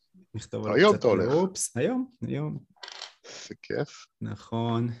מינסוטה, נכתוב על היום קצת אתה הולך. אופס, היום. זה כיף.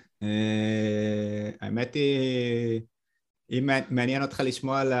 נכון, האמת היא, אם מעניין אותך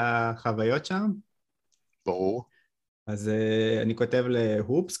לשמוע על החוויות שם, ברור. אז אני כותב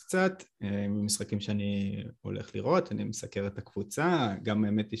להופס קצת, משחקים שאני הולך לראות, אני מסקר את הקבוצה, גם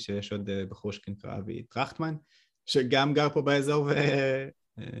האמת היא שיש עוד בחור שנקרא אבי טרחטמן, שגם גר פה באזור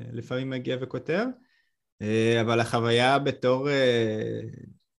ולפעמים מגיע וכותב, אבל החוויה בתור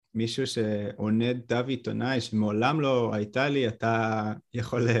מישהו שעונד דף עיתונאי שמעולם לא הייתה לי, אתה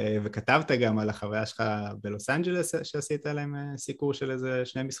יכול, וכתבת גם על החוויה שלך בלוס אנג'לס שעשית להם סיקור של איזה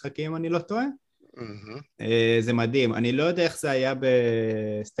 2 משחקים, אני לא טועה? זה מדהים, אני לא יודע איך זה היה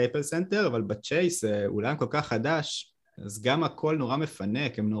בסטייפל סנטר, אבל בצ'ייס אולם כל כך חדש, אז גם הכל נורא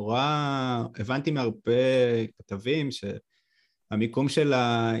מפנק, הם נורא, הבנתי מהרבה כתבים שהמיקום של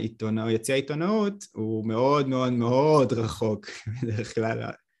יציע העיתונאות הוא מאוד מאוד מאוד רחוק, בדרך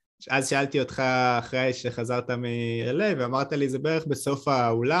כלל. אז שאלתי אותך אחרי שחזרת מ-LA ואמרת לי זה בערך בסוף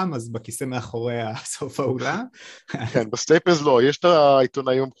האולם, אז בכיסא מאחורי סוף האולם. כן, בסטייפלס לא, יש את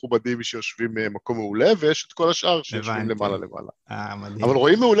העיתונאים המכובדים שיושבים מקום מעולה, ויש את כל השאר שיושבים למעלה. מדהים. אבל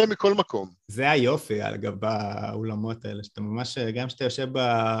רואים מעולה מכל מקום. זה היופי על גב האולמות האלה, שאתה ממש, גם שאתה יושב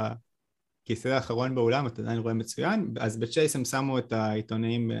בכיסא האחרון באולם, אתה עדיין רואה מצוין, אז בצ'ייס הם שמו את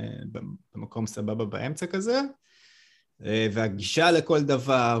העיתונאים במקום סבבה באמצע כזה, והגישה לכל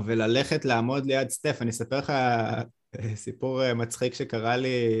דבר, וללכת לעמוד ליד סטף. אני אספר לך סיפור מצחיק שקרה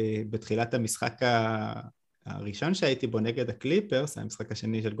לי בתחילת המשחק הראשון שהייתי בו נגד הקליפרס, המשחק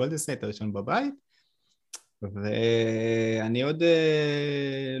השני של גולדן סטייט, הראשון בבית, ואני עוד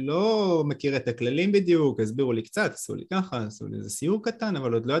לא לא מכיר את הכללים בדיוק, הסבירו לי קצת, עשו לי ככה, עשו לי איזה סיור קטן,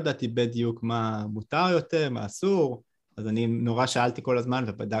 אבל עוד לא ידעתי בדיוק מה מותר יותר, מה אסור, אז אני נורא שאלתי כל הזמן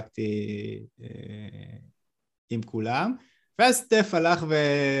ובדקתי עם כולם, ואז סטף הלך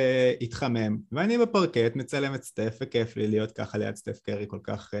והתחמם, ואני בפרקט מצלם את סטף, וכיף לי להיות ככה ליד סטף קרי כל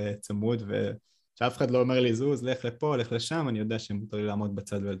כך צמוד, שאף אחד לא אומר לי זוז, לך לפה, לך לשם, אני יודע שמותר לי לעמוד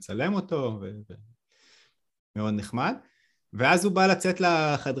בצד ולצלם אותו, מאוד נחמד. ואז הוא בא לצאת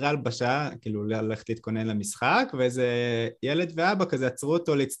לחדרי הלבשה, כאילו ללכת להתכונן למשחק, ואיזה ילד ואבא כזה עצרו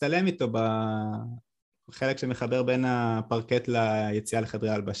אותו להצטלם איתו בחלק שמחבר בין הפרקט ליציאה לחדרי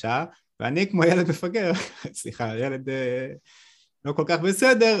הלבשה, ואני כמו ילד מפגר, סליחה, ילד לא כל כך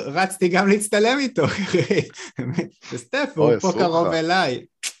בסדר, רצתי גם להצטלם איתו, וסטף, הוא פה קרוב אליי.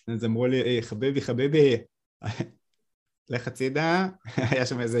 אז אמרו לי, חביבי, לך הצידה, היה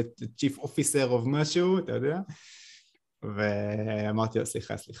שם איזה chief officer of משהו, אתה יודע, ואמרתי לו,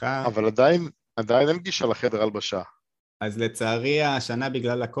 סליחה. אבל עדיין אין גישה לחדר הלבשה. אז לצערי השנה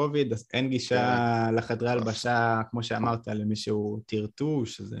בגלל הקוביד, אז אין גישה לחדרי הלבשה, כמו שאמרת, למישהו טיר-2,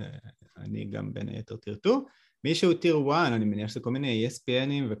 שזה אני גם בין היתר טיר-2, מישהו טיר-1, אני מניח שזה כל מיני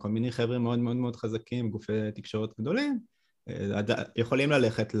ESPN'ים וכל מיני חבר'ה מאוד מאוד מאוד חזקים, גופי תקשורת גדולים, יכולים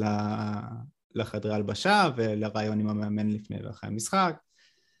ללכת לחדרי הלבשה ולרעיון עם המאמן לפני ואחרי המשחק,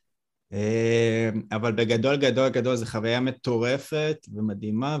 אבל בגדול זה חוויה מטורפת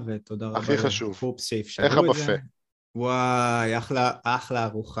ומדהימה, ותודה רבה. הכי חשוב. פופס שאפשרו את זה. וואי, אחלה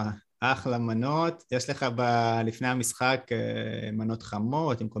ארוחה, אחלה מנות, יש לך לפני המשחק מנות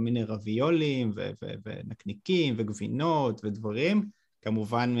חמות עם כל מיני רביולים ונקניקים וגבינות ודברים,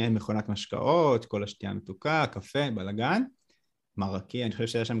 כמובן מכונת משקאות, כל השתייה מתוקה, קפה, בלגן, מרקי, אני חושב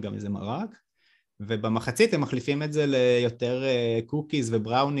שיש שם גם איזה מרק, ובמחצית הם מחליפים את זה ליותר קוקיז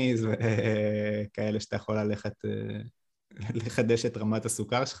ובראוניז וכאלה שאתה יכול ללכת לחדש את רמת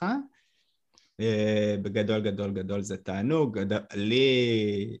הסוכר שלך. בגדול זה תענוג.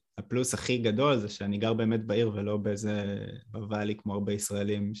 לי הפלוס הכי גדול זה שאני גר באמת בעיר ולא באיזה בוואלי כמו הרבה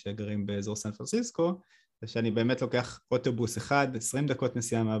ישראלים שגרים באזור סן פרנסיסקו, זה שאני באמת לוקח אוטובוס אחד, 20 דקות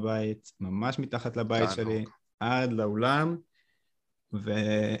נסיעה מהבית, ממש מתחת לבית שלי, עד לאולם,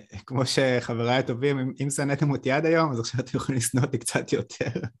 וכמו שחבריי הטובים, אם שנאתם אותי עד היום, אז עכשיו אתם יכולים לשנוא אותי קצת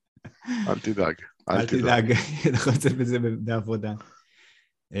יותר. אל תדאג. אנחנו נצא בזה בעבודה.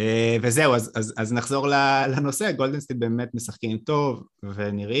 וזהו, אז נחזור לנושא. גולדן סטייט באמת משחקים טוב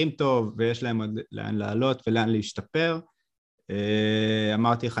ונראים טוב, ויש להם עוד לאן לעלות ולאן להשתפר.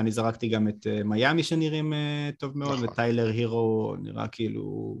 אמרתי לך, אני זרקתי גם את מיאמי שנראים טוב מאוד, וטיילר הירו נראה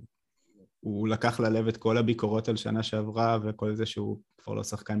כאילו הוא לקח ללב את כל הביקורות על שנה שעברה, וכל זה שהוא כבר לא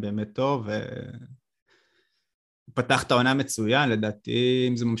שחקן באמת טוב, פתח את העונה מצוין, לדעתי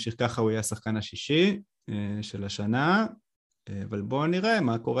אם זה ממשיך ככה הוא יהיה השחקן השישי של השנה, אבל בואו נראה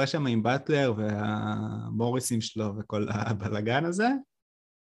מה קורה שם עם באטלר והמוריסים שלו וכל הבלגן הזה,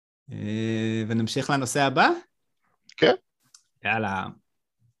 ונמשיך לנושא הבא? כן. יאללה,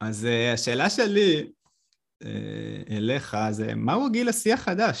 אז השאלה שלי אליך זה, מהו גיל השיא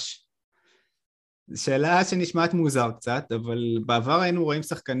החדש? שאלה שנשמעת מוזר קצת, אבל בעבר היינו רואים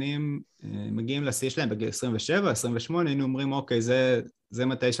שחקנים מגיעים לשיא שלהם בגיל 27, 28, היינו אומרים אוקיי, זה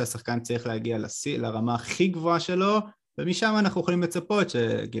מתי שהשחקן צריך להגיע לשיא, לרמה הכי גבוהה שלו, ומשם אנחנו יכולים לצפות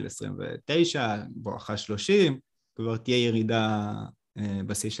שגיל 29, בואכה 30, כבר תהיה ירידה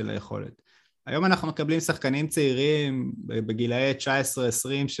בשיא של היכולת. היום אנחנו מקבלים שחקנים צעירים בגילאי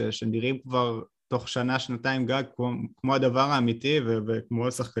 19-20 שנראים כבר תוך שנה, שנתיים גג, כמו הדבר האמיתי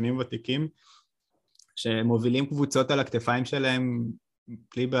וכמו שחקנים ותיקים, שמובילים קבוצות על הכתפיים שלהם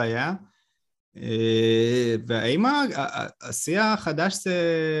בלי בעיה. והאם השיא החדש זה,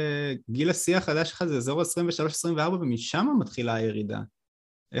 גיל השיא החדש שלך זה אזור 23-24 ומשם מתחילה הירידה?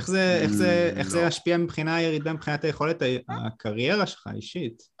 איך זה ישפיע מבחינה הירידה, מבחינת היכולת הקריירה שלך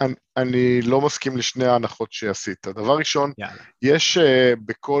אישית? אני לא מסכים לשני ההנחות שעשית. דבר ראשון, יש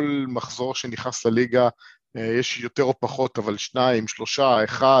בכל מחזור שנכנס לליגה, יש יותר או פחות, אבל 2, 3,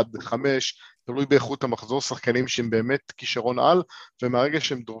 1, 5, תלוי באיכות המחזור, שחקנים שהם באמת כישרון על, ומהרגע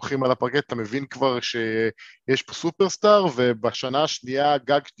שהם דורכים על הפרקט, אתה מבין כבר שיש פה סופרסטאר, ובשנה השנייה,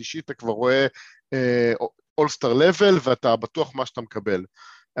 גג שלישית, אתה כבר רואה אולסטאר לבל, ואתה בטוח מה שאתה מקבל.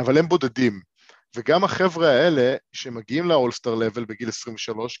 אבל הם בודדים, וגם החבר'ה האלה, שמגיעים לאולסטאר לבל בגיל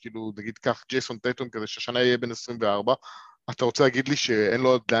 23, כאילו נגיד כך ג'ייסון טייטון כזה, שהשנה יהיה בין 24, אתה רוצה להגיד לי שאין לו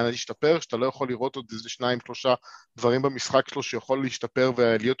עוד לאן להשתפר, שאתה לא יכול לראות עוד איזה 2-3 דברים במשחק שלו שיכול להשתפר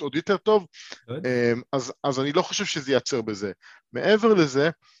ולהיות עוד יותר טוב, אז אני לא חושב שזה ייצר בזה. מעבר לזה,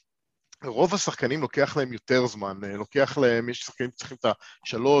 רוב השחקנים לוקח להם יותר זמן, לוקח להם, יש שחקנים שצריכים את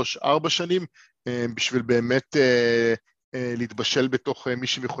 3-4 שנים, בשביל באמת להתבשל בתוך מי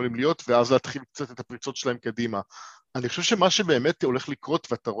שהם יכולים להיות, ואז להתחיל קצת את הפריצות שלהם קדימה. אני חושב שמה שבאמת הולך לקרות,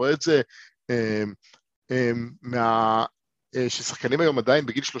 ואתה רואה את זה ששחקנים היום עדיין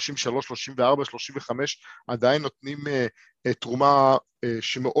בגיל 33, 34, 35, עדיין נותנים תרומה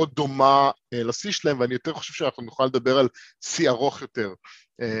שמאוד דומה לשיא שלהם, ואני יותר חושב שאנחנו נוכל לדבר על שיא ארוך יותר.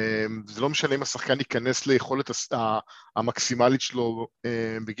 זה לא משנה אם השחקן ייכנס ליכולת המקסימלית שלו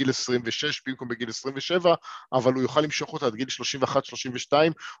בגיל 26, במקום בגיל 27, אבל הוא יוכל למשוך אותה עד גיל 31,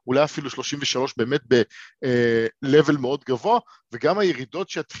 32, אולי אפילו 33 באמת ב-level מאוד גבוה, וגם הירידות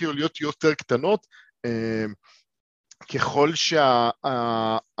שיתחילו להיות יותר קטנות, ככל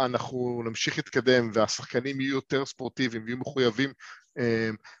שאנחנו נמשיך להתקדם והשחקנים יהיו יותר ספורטיביים ויהיו מחויבים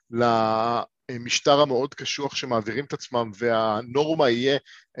למשטר המאוד קשוח שמעבירים את עצמם והנורמה יהיה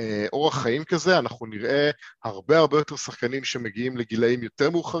אורח חיים כזה, אנחנו נראה הרבה יותר שחקנים שמגיעים לגילאים יותר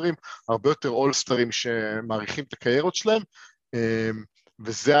מאוחרים, הרבה יותר אולסטרים שמעריכים את הקריירות שלהם,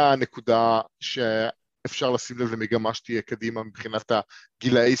 וזה הנקודה אפשר לשים לב למגמה שתהיה קדימה מבחינת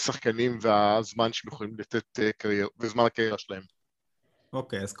הגילאי שחקנים והזמן שהם יכולים לתת קריירה, וזמן הקריירה שלהם.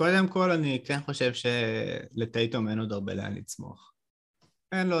 אוקיי, אז קודם כל אני כן חושב שלטייטום אין עוד הרבה לאן לצמוח.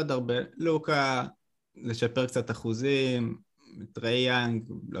 אין לו עוד הרבה. לוקה, לשפר קצת אחוזים, טרייאנג,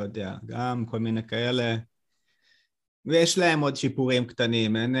 לא יודע, גם כל מיני כאלה. ויש להם עוד שיפורים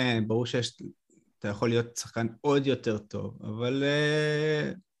קטנים, אין, ברור אתה יכול להיות שחקן עוד יותר טוב, אבל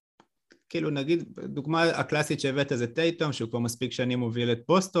כאילו נגיד, דוגמה הקלאסית שהבאת זה טייטום, שהוא כבר מספיק שנים מוביל את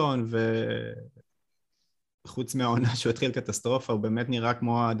בוסטון, וחוץ מהעונה שהוא התחיל קטסטרופה, הוא באמת נראה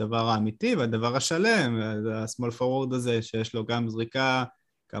כמו הדבר האמיתי, והדבר השלם, הסמול פורוורד הזה, שיש לו גם זריקה,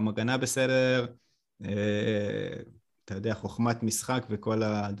 גם הגנה בסדר, אתה יודע, חוכמת משחק וכל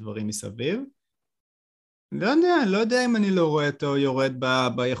הדברים מסביב. לא יודע אם אני לא רואה אותו יורד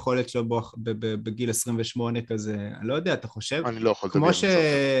ביכולת שלו בגיל 28 כזה, אני לא יודע, אתה חושב? אני לא יכול לדבר. כמו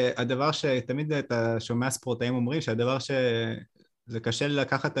שהדבר שתמיד אתה שומע ספורטאים אומרים, שהדבר שזה קשה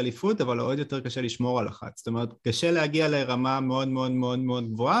לקחת אליפות, אבל עוד יותר קשה לשמור על אחת. זאת אומרת, קשה להגיע לרמה מאוד מאוד מאוד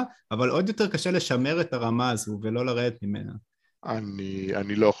מאוד גבוהה, אבל עוד יותר קשה לשמר את הרמה הזו ולא לרדת ממנה.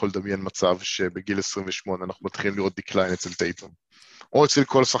 אני לא יכול לדמיין מצב שבגיל 28 אנחנו מתחילים לראות דקליין אצל טייטום, או אצל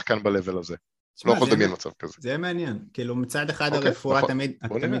כל שחקן בלבל הזה. לא יכול לדמיין מצב כזה. זה מעניין, כאילו מצד אחד הרפואה תמיד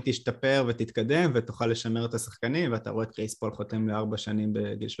תשתפר ותתקדם ותוכל לשמר את השחקנים, ואתה רואה את קריס פול חותם ל4 שנים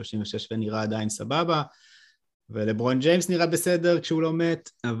בגיל 36 ונראה עדיין סבבה, ולברון ג'יימס נראה בסדר כשהוא לא מת,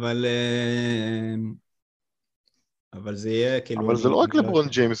 אבל זה יהיה כאילו... אבל זה לא רק לברון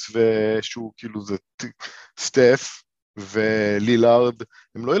ג'יימס ושהוא כאילו זה סטף ולילארד,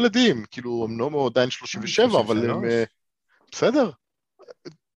 הם לא ילדים, כאילו הם לא עדיין 37, אבל הם בסדר.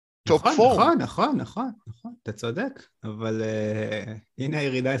 נכון, אתה צודק, אבל הנה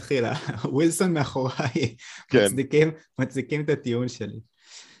הירידה התחילה, ווילסון מאחוריי, מצדיקים את הטיעון שלי.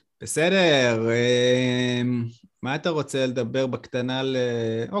 בסדר, מה אתה רוצה לדבר בקטנה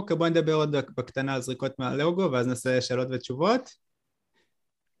אוקיי, בוא נדבר עוד בקטנה על זריקות מהלוגו, ואז נעשה שאלות ותשובות?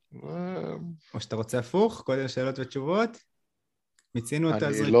 או שאתה רוצה הפוך, קודם שאלות ותשובות? מיצינו את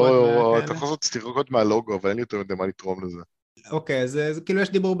הזריקות מהכאלה? אתה יכול לעשות זריקות מהלוגו, אבל אין לי יותר יודע מה לתרום לזה. אוקיי, אז כאילו יש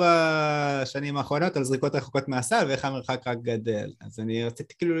דיבור בשנים האחרונות על זריקות רחוקות מהסל ואיך המרחק רק גדל. אז אני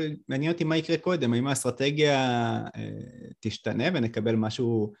רציתי כאילו, מעניין אותי מה יקרה קודם, האם האסטרטגיה תשתנה ונקבל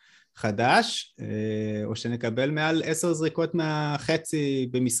משהו חדש, או שנקבל מעל 10 זריקות מהחצי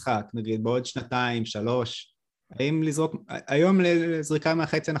במשחק, נגיד בעוד 2, 3. האם לזרוק, היום לזריקה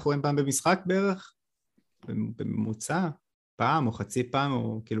מהחצי אנחנו רואים פעם במשחק בערך? בממוצע? פעם או חצי פעם,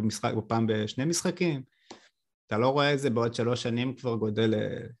 או כאילו משחק, או פעם בשני משחקים? אתה לא רואה את זה בעוד 3 שנים כבר גודל,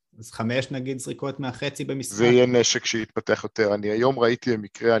 אז 5 נגיד זריקות מהחצי במשחק? זה יהיה נשק שיתפתח יותר. אני היום ראיתי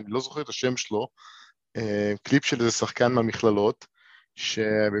במקרה, אני לא זוכר את השם שלו, קליפ של איזה שחקן מהמכללות,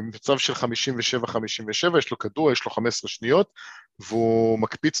 שבמצב של 57-57, יש לו כדור, יש לו 15 שניות, והוא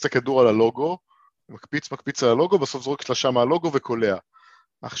מקפיץ את הכדור על הלוגו, הוא מקפיץ על הלוגו, בסוף זורק שלשה מהלוגו וקולע.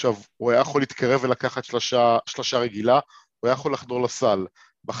 עכשיו, הוא היה יכול להתקרב ולקחת שלשה רגילה, הוא היה יכול לחדור לסל,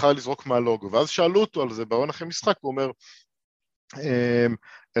 בחר לזרוק מהלוגו, ואז שאלו אותו על זה בעון אחרי משחק, הוא אומר,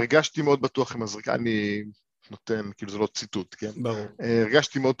 הרגשתי מאוד בטוח עם הזריקה, אני נותן, כאילו זה לא ציטוט, כן? ברור.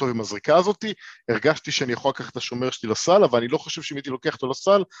 הרגשתי מאוד טוב עם הזריקה הזאת, הרגשתי שאני יכול לקחת את השומר שלי לסל, אבל אני לא חושב שאם הייתי לוקח אותו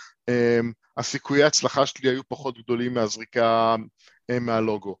לסל, הסיכויי ההצלחה שלי היו פחות גדולים מהזריקה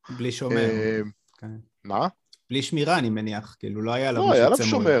מהלוגו. בלי שומר. מה? בלי שמירה אני מניח, כאילו לא היה עליו לא, היה עליו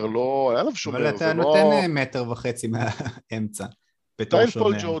שומר, לא, היה עליו שומר. אבל אתה נותן 1.5 מטר מהאמצע. טייל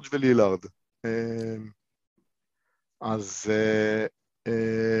פול ג'ורג' ולילארד. אז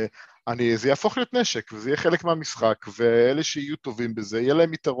זה יהפוך להיות נשק, וזה יהיה חלק מהמשחק, ואלה שיהיו טובים בזה, יהיה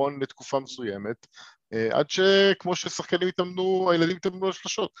להם יתרון לתקופה מסוימת, עד שכמו ששחקנים התאמנו, הילדים התאמנו על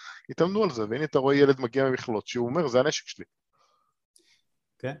שלשות, התאמנו על זה, והנה אתה רואה ילד מגיע ממכלות, שהוא אומר, זה הנשק שלי.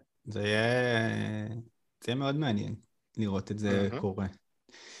 כן, זה יהיה מאוד מעניין לראות את זה קורה.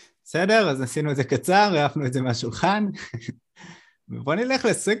 בסדר, אז עשינו את זה קצר, העפנו את זה מהשולחן. ובוא נלך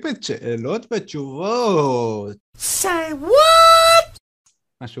לסגמנט שאלות ותשובות. Say what?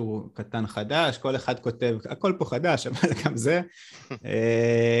 משהו קטן חדש, כל אחד כותב, הכל פה חדש, אבל גם זה.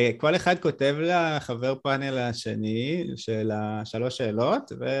 כל אחד כותב לחבר פאנל השני של 3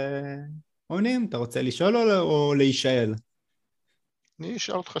 שאלות, ועונים, אתה רוצה לשאול או להישאל? אני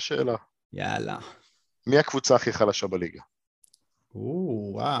אשאל אותך שאלה. יאללה. מי הקבוצה הכי חלשה בליגה?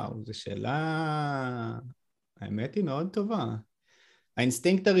 וואו, זו שאלה, האמת היא מאוד טובה.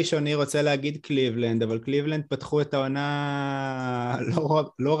 האינסטינקט הראשוני רוצה להגיד קליבלנד, אבל קליבלנד פתחו את העונה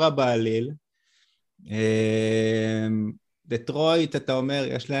לא רע בעליל. דטרויט, אתה אומר,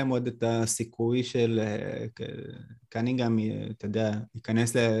 יש להם עוד את הסיכוי של קנינגהאם, אתה יודע,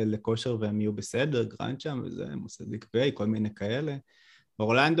 ייכנס לכושר והם יהיו בסדר, גרנד שם, וזה מוסדיק ביי, כל מיני כאלה.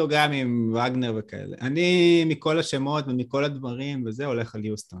 אורלנדו גם עם וגנר וכאלה. אני מכל השמות ומכל הדברים, וזה הולך על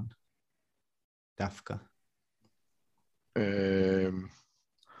יוסטון. דווקא.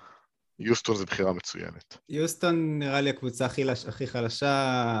 יוסטון זה בחירה מצוינת. יוסטון נראה לי הקבוצה הכי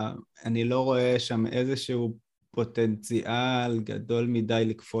חלשה, אני לא רואה שם איזשהו פוטנציאל גדול מדי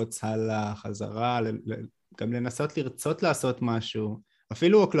לקפוץ הלאה חזרה, גם לנסות לרצות לעשות משהו,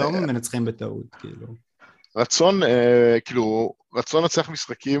 אפילו אוקלאומה מנצחים בטעות, כאילו. רצון לצח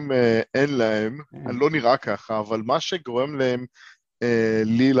משחקים אין להם, אני לא נראה ככה, אבל מה שגורם להם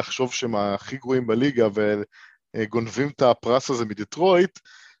לי לחשוב שהם הכי גרועים בליגה וגונבים את הפרס הזה מדטרויט,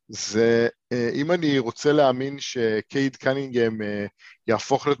 זה אם אני רוצה להאמין שקייד קנינגהאם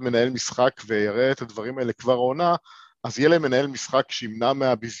יהפוך להיות מנהל משחק ויראה את הדברים האלה כבר העונה, אז יהיה להם מנהל משחק שימנע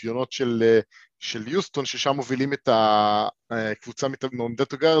מהביזיונות של יוסטון, ששם מובילים את הקבוצה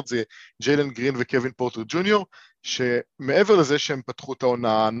מעומדת הגארד, זה ג'יילן גרין וקווין פורטר ג'וניור, שמעבר לזה שהם פתחו את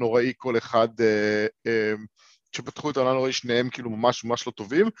העונה נוראי כל אחד, שפתחו את העונה נוראי שניהם כאילו ממש ממש לא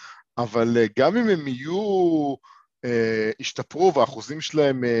טובים, אבל גם אם הם ישתפרו והאחוזים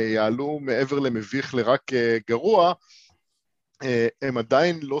שלהם יעלו מעבר למביך לרק גרוע, הם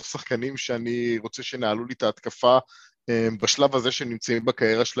עדיין לא שחקנים שאני רוצה שנעלו לי את ההתקפה בשלב הזה שנמצאים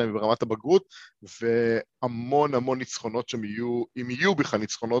בקריירה שלהם ברמת הבגרות, והמון המון ניצחונות שהם יהיו, אם יהיו בכלל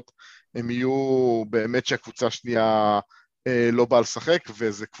ניצחונות, הם יהיו באמת שהקבוצה השנייה לא באה לשחק,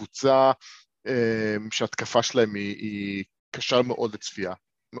 וזו קבוצה שההתקפה שלהם היא קשה מאוד לצפייה,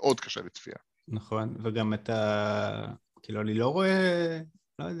 מאוד קשה לצפייה. נכון, וגם כאילו אני לא רואה,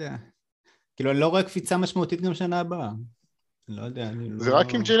 לא יודע, כאילו אני לא רואה קפיצה משמעותית גם שנה הבאה. לא יודע, זה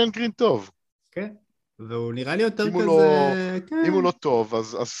רק עם ג'יילן גרין טוב. כן, והוא נראה לי יותר כזה... אם הוא לא טוב,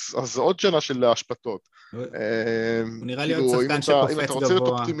 אז עוד שנה של השפטות. הוא נראה לי עוד שחקן שקופץ גבוה. אם אתה רוצה להיות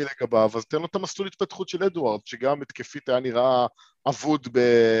אופטימי לגביו, אז תן לו את המסלול התפתחות של אדוארד, שגם התקפית היה נראה אבוד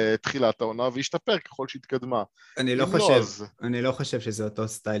בתחילת העונה, והשתפר ככל שהתקדמה. אני לא חושב שזה אותו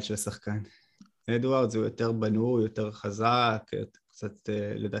סטייל של שחקן. אדוארד זה יותר בנוי, יותר חזק, קצת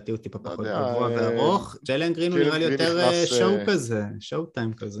לדעתי הוא טיפה פחות גבוה וארוך. ג'יילן גרין הוא נראה לי יותר שואו כזה, שואו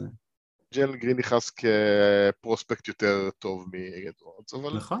טיים כזה. ג'יילן גרין נכנס כפרוספקט יותר טוב מאדוארדס,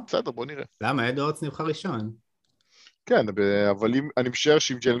 אבל בסדר, בוא נראה. למה? אדוארדס נבחר ראשון. כן, אבל אני משער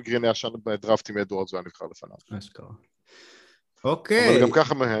שאם ג'יילן גרין היה שנה בדראפט עם אדוארדס, הוא היה נבחר לפניו. מה שקרה. אוקיי. אבל גם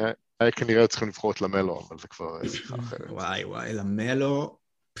ככה כנראה צריכים לבחור את למלו, אבל זה כבר שיחה אחרת. וואי, למלו,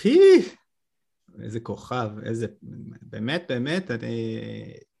 איזה כוכב, איזה, באמת,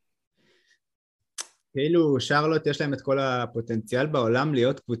 כאילו שרלוט יש להם את כל הפוטנציאל בעולם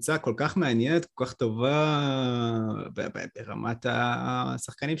להיות קבוצה כל כך מעניינת, כל כך טובה ברמת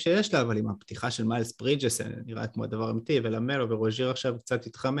השחקנים שיש לה, אבל עם הפתיחה של מיילס ברידג'ס, נראה כמו הדבר אמיתי, ולמלו ורוז'יר עכשיו קצת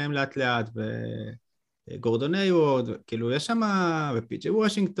התחמם לאט לאט, וגורדון איוורד, כאילו יש שם, ופי.ג'יי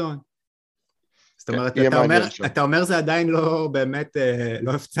וושינגטון, זאת אומרת, אתה אומר זה עדיין לא באמת,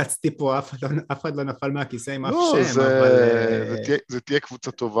 לא הפצצתי פה, אף אחד לא נפל מהכיסא עם אף שם, אבל... זה תהיה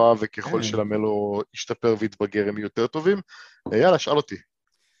קבוצה טובה, וככל שלמלו ישתפר ויתבגר הם יותר טובים. יאללה, שאל אותי.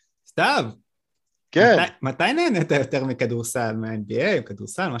 סתיו. כן. מתי נהנית יותר מכדורסל, מה-NBA,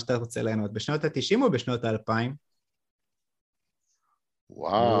 כדורסל, מה שאתה רוצה ליהנות, בשנות ה-90 או בשנות ה-2000?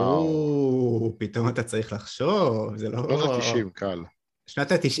 וואו. פתאום אתה צריך לחשוב, זה לא... שנות ה-90, קל.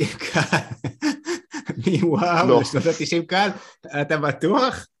 שנות ה-90 קל. וואו, לשנות ה-90 קל, אתה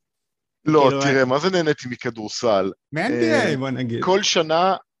בטוח? לא, תראה, מה זה נהניתי מכדורסל? מ-NBA, בוא נגיד. כל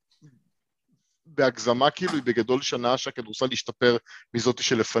שנה, בהגזמה כאילו, היא בגדול שנה שהכדורסל ישתפר מזאתי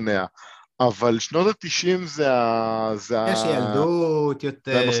שלפניה. אבל שנות ה-90 יש ילדות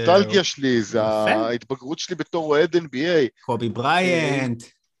יותר. זה הנוסטלגיה שלי, זה יפה. ההתבגרות שלי בתור אוהד NBA. קובי בריינט.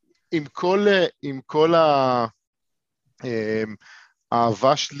 עם כל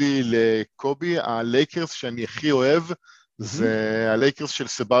האהבה שלי לקובי, הלייקרס שאני הכי אוהב, זה הלייקרס של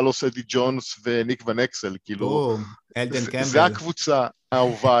סבלוס, אדי ג'ונס וניק ונקסל, כאילו, אלדן קמבל. זה הקבוצה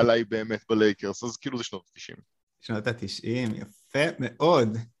האהובה עליי באמת בלייקרס, אז כאילו זה שנות ה-90. שנות ה-90, יפה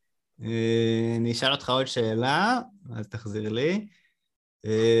מאוד. אני אשאל אותך עוד שאלה, אז תחזיר לי.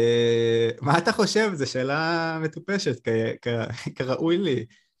 מה אתה חושב? זו שאלה מטופשת, כראוי לי.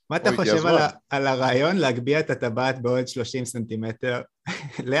 מה אתה חושב על הרעיון להגביה את הטבעת בעוד 30 סנטימטר?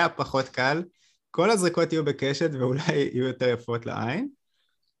 לאה פחות קל, כל הזריקות יהיו בקשת ואולי יהיו יותר יפות לעין,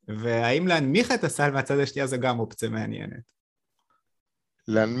 והאם להנמיך את הסל מהצד השנייה זה גם אופציה מעניינת?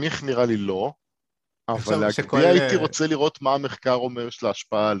 להנמיך נראה לי אבל להגביה הייתי רוצה לראות מה המחקר אומר של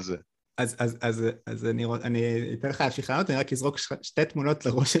ההשפעה על זה. אז אני אתן לך להמשיך, אני רק אזרוק שתי תמונות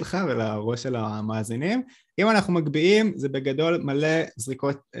לראש שלך ולראש של המאזינים. אם אנחנו מגביהים, זה בגדול מלא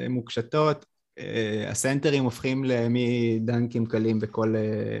זריקות מוקשטות, הסנטרים הופכים מדנקים קלים בכל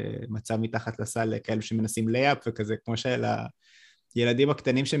מצב מתחת לסל, לכאלו שמנסים לייפ וכזה, כמו של הילדים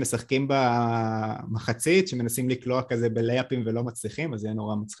הקטנים שמשחקים במחצית, שמנסים לקלוע כזה בלייפים ולא מצליחים, אז זה יהיה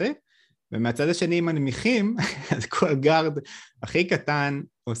נורא מצחיק. ומהצד השני, אם מנמיכים, אז כל גארד הכי קטן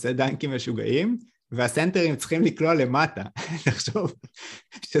עושה דנקים משוגעים, והסנטרים צריכים לקלוע למטה. תחשוב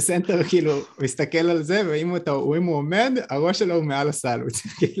שסנטר כאילו מסתכל על זה, ואם הוא עומד, הראש שלו הוא מעל הסל, הוא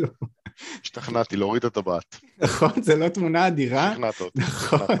צריך כאילו... השתכנעתי, להוריד את הטבעת. נכון, זה לא תמונה אדירה. השתכנעת אותי.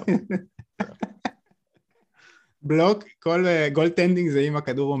 נכון. בלוק, כל גולדטנדינג זה אם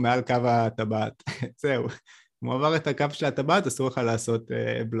הכדור הוא מעל קו הטבעת. זהו. אם הוא עבר את הקו של הטבעת, אסור לך לעשות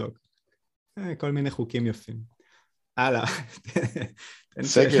בלוק. כל מיני חוקים יפים. הלאה.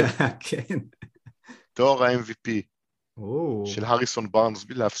 סגל. כן. תואר ה-MVP של הריסון בארנס,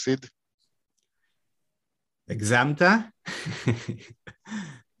 בלי להפסיד. הגזמת?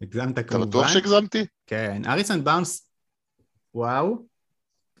 הגזמת כמובן. אתה בטוח שהגזמתי? כן, הריסון בארנס, וואו,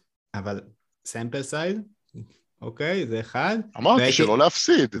 אבל סמפל סייד, אוקיי, זה אחד. אמרתי שלא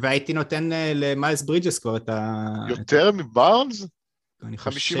להפסיד. והייתי נותן למיילס ברידג'ס כבר את ה... יותר מבארנס? אני 50%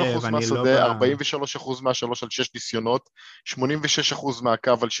 חושב, מהשדה, 43% מהשלוש על 6 ניסיונות, 86%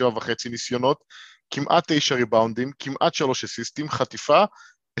 מהקו על 7.5 ניסיונות, כמעט 9 ריבאונדים, כמעט 3 אסיסטים, חטיפה,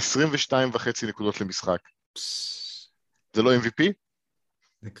 22.5 נקודות למשחק. זה לא MVP?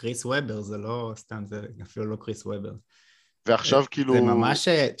 זה קריס וובר, זה לא סתם, זה אפילו לא קריס וובר. ועכשיו כאילו... זה ממש,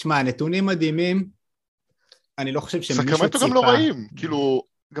 תשמע, הנתונים מדהימים, אני לא חושב שמישהו ציפה. סקרמנטו גם לא רעים, כאילו,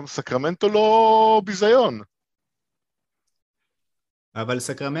 גם סקרמנטו לא ביזיון. אבל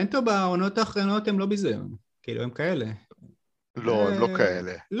סקרמנטו בעונות האחרונות הם לא ביזיון, כאילו הם כאלה. לא, הם לא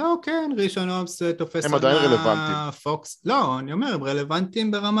כאלה. לא, כן, ראשון אופס תופס... הם עדיין רלוונטיים. פוקס, לא, אני אומר, הם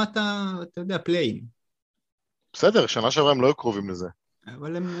רלוונטיים ברמת, אתה יודע, פלאים. בסדר, שנה שעברה הם לא היו קרובים לזה.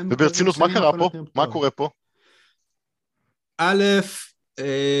 אבל הם... וברצינות, מה קרה פה? מה קורה פה? א',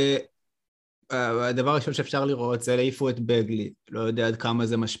 הדבר הראשון שאפשר לראות זה להעיפו את בגלי, לא יודע עד כמה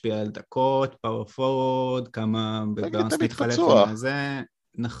זה משפיע על דקות, פאוור פורוורד, כמה בגלנס מתחלף עם זה,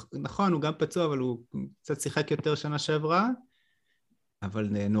 נכון, הוא גם פצוע, אבל הוא קצת שיחק יותר שנה שעברה, אבל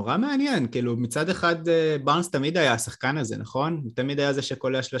נורא מעניין, כאילו מצד אחד בארנס תמיד היה השחקן הזה, נכון? הוא תמיד היה זה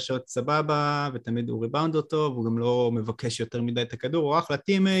שקולע שלשות סבבה, ותמיד הוא ריבאונד אותו, והוא גם לא מבקש יותר מדי את הכדור, הוא אחלה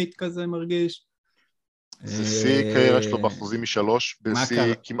טימייט כזה מרגיש, זה שיא קריירה שלו באחוזים משלוש,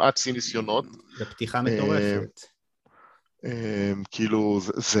 בשיא כמעט שיא ניסיונות. זה פתיחה מטורפת. כאילו,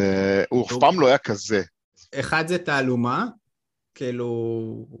 הוא אף פעם לא היה כזה. אחד זה תעלומה,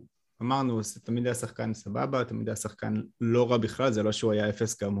 כאילו, אמרנו, זה תמיד היה שחקן סבבה, תמיד היה שחקן לא רע בכלל, זה לא שהוא היה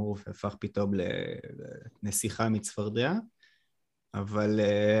אפס כאמור, והפך פתאום לנסיכה מצפרדע, אבל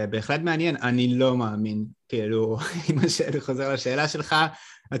בהחלט מעניין, אני לא מאמין, כאילו, אם אני חוזר לשאלה שלך,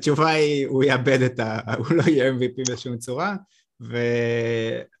 התשובה היא, הוא יאבד הוא לא יהיה MVP בשום צורה,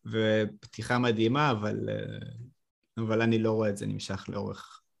 ופתיחה מדהימה, אבל אני לא רואה את זה נמשך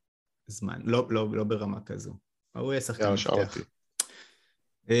לאורך זמן, לא ברמה כזו. הוא יהיה שחקן מפתח.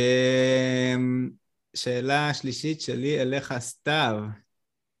 שאלה שלישית שלי אליך, סתיו.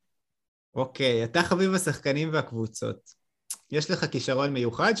 אוקיי, אתה חביב השחקנים והקבוצות. יש לך כישרון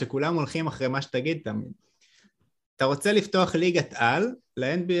מיוחד שכולם הולכים אחרי מה שתגיד תמיד. אתה רוצה לפתוח ליגת על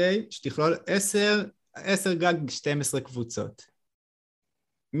ל-NBA שתכלול 10 גג 12 קבוצות.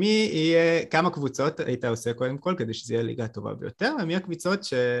 כמה קבוצות היית עושה קודם כל כדי שזה יהיה ליגה הטובה ביותר, ומי הקבוצות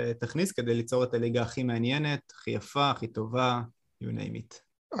שתכניס כדי ליצור את הליגה הכי מעניינת, הכי יפה, הכי טובה, you name it.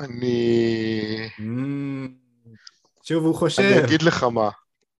 אני... שוב הוא חושב. אני אגיד לך מה.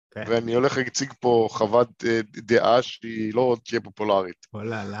 ואני הולך להציג פה חוות דעה שהיא לא תהיה פופולרית.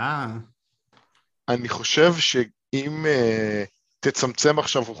 אוללה. אני חושב שאם תצמצם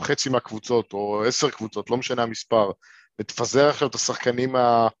עכשיו חצי מהקבוצות, או 10 קבוצות, לא משנה המספר, ותפזר עכשיו את השחקנים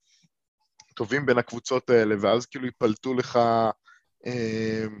הטובים בין הקבוצות האלה, ואז כאילו ייפלטו לך,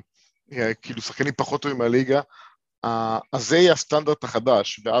 כאילו שחקנים פחות טובים מהליגה, אז זה יהיה הסטנדרט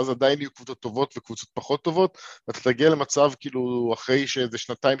החדש, ואז עדיין יהיו קבוצות טובות וקבוצות פחות טובות, ואתה תגיע למצב כאילו אחרי שאיזה 2-3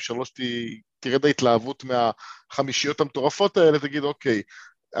 תרד ההתלהבות מהחמישיות המטורפות האלה, תגיד אוקיי,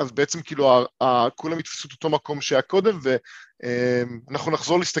 אז בעצם כאילו כולם יתפסו את אותו מקום שהיה קודם, ואנחנו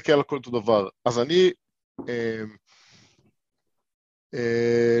נחזור להסתכל על כל אותו דבר. אז אני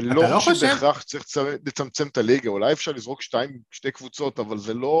לא חושב בהכרח צריך לצמצם את הליגה, אולי אפשר לזרוק שתי קבוצות, אבל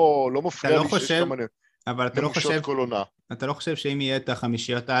זה לא מפריע לי שיש כמה נמושות כל עונה. אתה לא חושב שאם יהיה את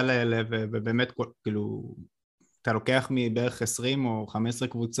החמישיות האלה, ובאמת כאילו, אתה לוקח מבערך 20 או 15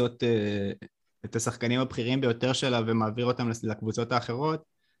 קבוצות את השחקנים הבכירים ביותר שלה, ומעביר אותם לקבוצות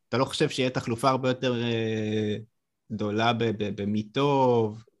האחרות, אתה לא חושב שיהיה תחלופה הרבה יותר גדולה במי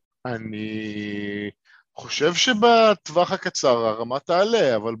טוב? אני חושב שבטווח הקצר הרמה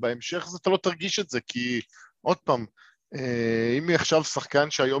תעלה, אבל בהמשך אתה לא תרגיש את זה, כי עוד פעם, אם עכשיו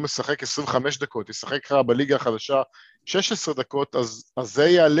שחקן שהיום משחק 25 דקות, ישחק לך בליגה החדשה 16 דקות, אז זה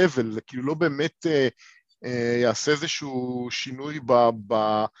יהיה הלבל, זה כאילו לא באמת יעשה איזשהו שינוי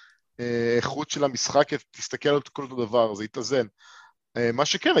באיכות של המשחק, תסתכל על כל אותו דבר, זה יתאזן. מה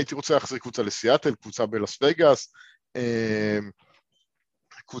שכן, הייתי רוצה להחזיר קבוצה לסיאטל, קבוצה בלאס וגאס,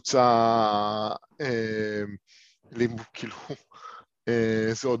 קבוצה, כאילו,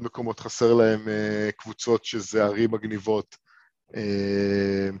 איזה עוד מקומות חסר להם קבוצות שזה ערים מגניבות,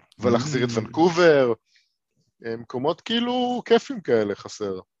 ולהחזיר את ונקובר, מקומות כאילו כיפים כאלה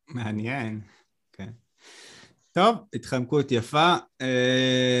חסר. מעניין, כן. טוב, התחמקות יפה.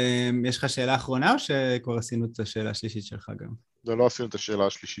 יש לך שאלה אחרונה או שכבר עשינו את השאלה השלישית שלך גם? זה לא עשינו את השאלה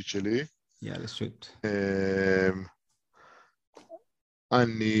השלישית שלי. יאללה, שוט.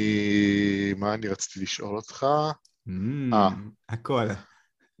 מה אני רציתי לשאול אותך? הכל.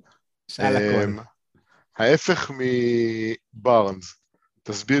 שאל הכל. ההפך מבארנס,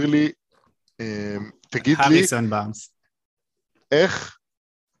 תסביר לי, תגיד לי, הריסון בארנס. איך,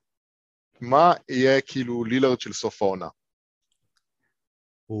 מה יהיה כאילו לילארד של סוף העונה?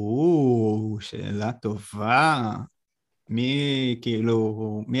 שאלה טובה. מי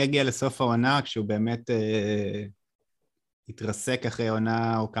יגיע לסוף העונה כשהוא באמת יתרסק אחרי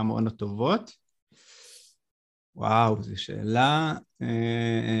עונה או כמה עונות טובות? וואו, זו שאלה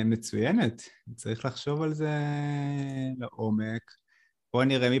מצוינת. צריך לחשוב על זה לעומק. בוא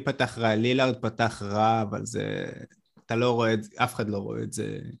נראה מי פתח רע. לילארד פתח רע, אבל זה... אתה לא רואה את זה, אף אחד לא רואה את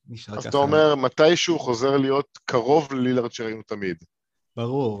זה. אז אתה אומר, מתישהו חוזר להיות קרוב ללילארד שראינו תמיד.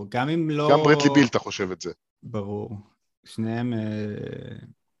 ברור, גם אם לא... גם ברטלי ביל אתה חושב את זה. ברור. שניהם,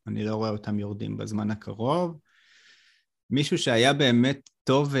 אני לא רואה אותם יורדים בזמן הקרוב. מישהו שהיה באמת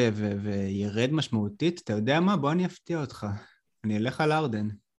טוב וירד משמעותית, אתה יודע מה? בוא אני אפתיע אותך. אני אלך על הארדן.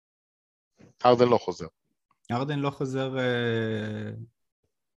 הארדן לא חוזר. הארדן לא חוזר...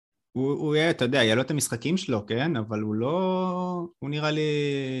 הוא יהיה, אתה יודע, יהיה לו את המשחקים שלו, כן? אבל הוא לא... הוא נראה לי...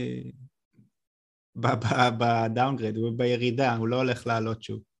 בדאונגרד, הוא בירידה, הוא לא הולך לעלות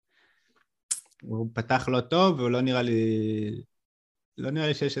שוב. הוא פתח לא טוב, והוא לא נראה לי... לא נראה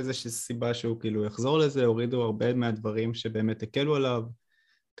לי שיש איזושהי סיבה שהוא כאילו יחזור לזה, הורידו הרבה מהדברים שבאמת הקלו עליו,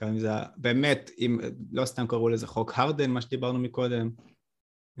 כאן זה באמת, אם לא סתם קראו לזה חוק הארדן, מה שדיברנו מקודם,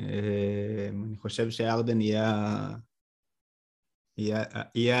 אני חושב שהארדן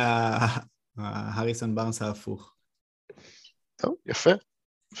יהיה הריסון בארנס ההפוך. טוב, יפה.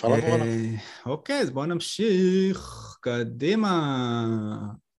 אפשר לעבור עליו. אוקיי, אז בואו נמשיך, קדימה.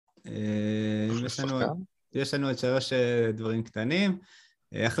 יש לנו עוד 3 דברים קטנים.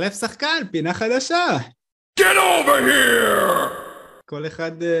 החלף שחקן, פינה חדשה. Get over here! כל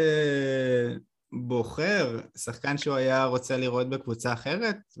אחד בוחר שחקן שהוא היה רוצה לראות בקבוצה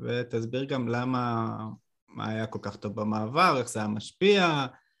אחרת, ותסביר גם למה, מה היה כל כך טוב במעבר, איך זה היה משפיע,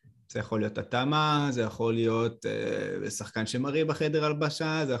 זה יכול להיות התאמה, זה יכול להיות שחקן שמראה בחדר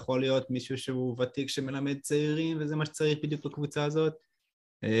הלבשה, זה יכול להיות מישהו שהוא ותיק שמלמד צעירים, וזה מה שצריך בדיוק בקבוצה הזאת.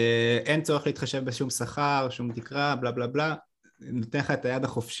 אין צורך להתחשב בשום שכר, שום תקרה, בלה בלה בלה, נותן לך את היד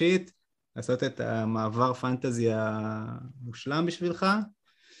החופשית, לעשות את המעבר פנטזי המושלם בשבילך.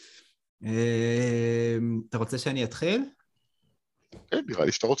 אתה רוצה שאני אתחיל? כן, נראה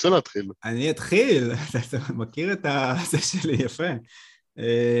לי שאתה רוצה להתחיל. אני אתחיל, אתה מכיר את זה שלי יפה.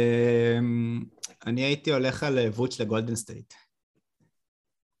 אני הייתי הולך על ווץ' לגולדן סטייט.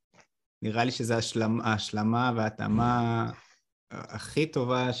 נראה לי שזה ההשלמה וההתאמה הכי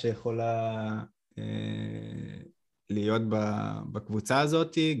טובה שיכולה להיות בקבוצה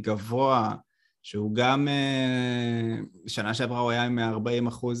הזאת, גבוה, שהוא גם, שנה שעברה הוא היה עם 40%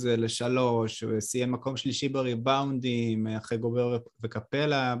 ל3, הוא סיים מקום שלישי בריבאונדים, אחרי גובר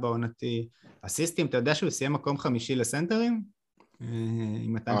וקפלה בעונתי, אסיסטים, אתה יודע שהוא סיים מקום חמישי לסנטרים?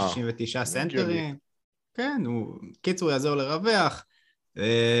 עם 269 סנטרים? כן, קיצור יעזור לרווח,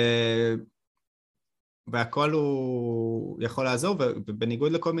 והכל הוא יכול לעזור,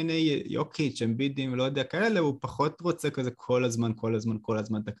 ובניגוד לכל מיני יוקיץ', אמבידים, לא יודע כאלה, הוא פחות רוצה כזה כל הזמן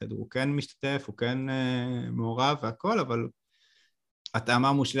את הכדור. הוא כן משתתף, הוא כן מעורב והכל, אבל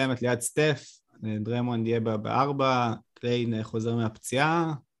התאמה מושלמת ליד סטף, דרמונד יהיה בארבע, קליין חוזר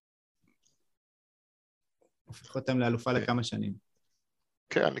מהפציעה, הופך אותם לאלופה לכמה שנים.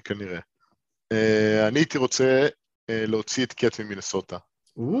 כן, אני כנראה. אני הייתי רוצה להוציא את קט ממינסוטה.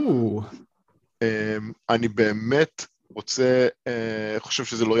 אני באמת רוצה, חושב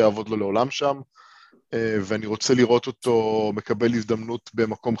שזה לא יעבוד לו לעולם שם, ואני רוצה לראות אותו מקבל הזדמנות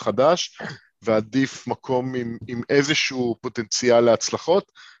במקום חדש, ועדיף מקום עם איזשהו פוטנציאל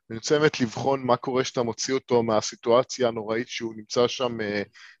להצלחות, ואני רוצה באמת לבחון מה קורה שאתה מוציא אותו מהסיטואציה הנוראית שהוא נמצא שם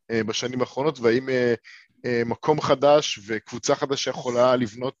בשנים האחרונות, והאם מקום חדש וקבוצה חדשה יכולה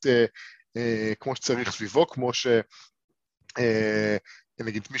לבנות כמו שצריך סביבו, כמו ש...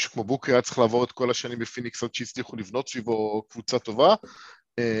 נגיד מישהו כמו בוקר היה צריך לעבור את כל השנים בפיניקס עד שהצליחו לבנות סביבו קבוצה טובה.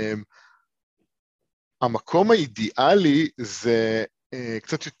 המקום האידיאלי זה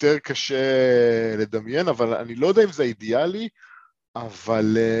קצת יותר קשה לדמיין, אבל אני לא יודע אם זה האידיאלי,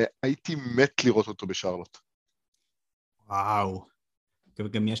 אבל הייתי מת לראות אותו בשרלוט. וואו.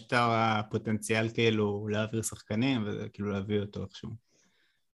 וגם יש את הפוטנציאל כאילו להעביר שחקנים, וכאילו להביא אותו איכשהו.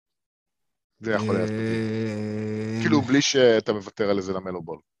 זה יכול להיות מדהים. כאילו בלי שאתה מוותר על איזה למלו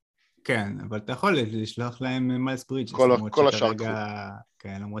בול. כן, אבל אתה יכול לשלוח להם מיילס ברידג'ס. כל השאר קחו.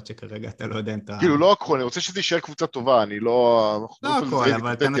 כן, למרות שכרגע אתה לא יודע אם אתה... כאילו לא הכל, אני רוצה שזה יישאר קבוצה טובה, אני לא... לא הכל,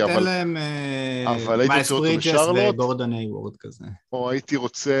 אבל אתה נותן להם מיילס ברידג'ס וגורדון איי-וורד כזה. או הייתי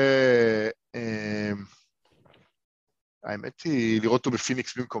רוצה... האמת היא לראות אותו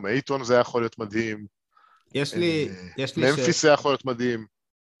בפיניקס במקום אייטון, זה היה יכול להיות מדהים. יש לי ממפיס היה יכול להיות מדהים.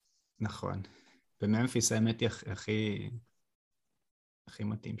 נכון. בממפיס האמת היא הכי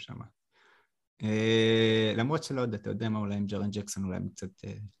מתאים שם. למרות שלא יודע, אתה יודע מה, אולי עם ג'רן ג'קסון, אולי הם קצת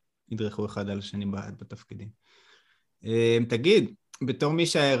ידרכו אחד על השני בתפקידים. תגיד, בתור מי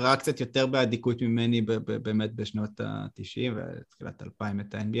שהראה קצת יותר באדיקות ממני באמת בשנות ה-90 ותחילת 2000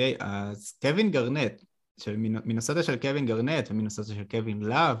 את ה-NBA, אז קווין גרנט, מינוסוטה של קווין גרנט ומינוסוטה של קווין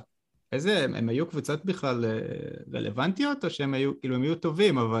לאב, הם היו קבוצות בכלל רלוונטיות, או שהם היו, כאילו הם היו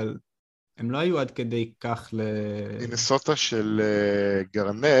טובים, אבל הם לא היו עד כדי כך מינסוטה של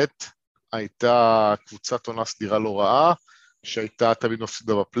גרנט הייתה קבוצת עונה סדירה לא רעה, שהייתה תמיד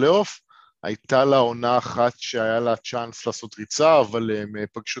מפסידה בפלייאוף, הייתה לה עונה אחת שהיה לה צ'אנס לעשות ריצה, אבל הם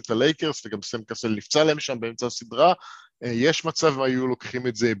פגשו את הלייקרס, וגם סם קסל נפצע להם שם באמצע הסדרה, יש מצב הם היו לוקחים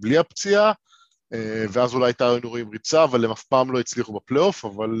את זה בלי הפציעה, ואז אולי הייתה רואים ריצה, אבל הם אף פעם לא הצליחו בפלייאוף,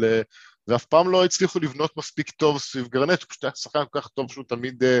 ואף פעם לא הצליחו לבנות מספיק טוב סביב גרנט, פשוט היה שחקן כל כך טוב שהוא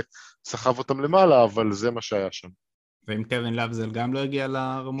תמיד סחב אותם למעלה, אבל זה מה שהיה שם. ועם קווין לאב זה גם לא הגיע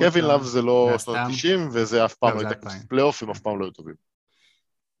לרמות? קווין לאב זה לא שנות 90, וזה אף פעם לא הייתה קבוצת פלייאוף, הם אף פעם לא היו טובים.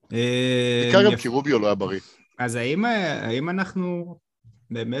 בעיקר גם כי רוביו לא היה בריא. אז האם אנחנו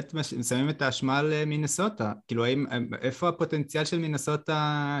באמת שמים את האשמה על מינסוטה? כאילו, איפה הפוטנציאל של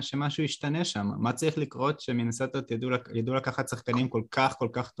מינסוטה שמשהו ישתנה שם? מה צריך לקרות שמינסוטה ידעו לקחת שחקנים כל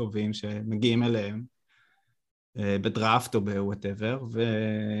כך טובים שמגיעים אליהם בדראפט או בוואטאבר,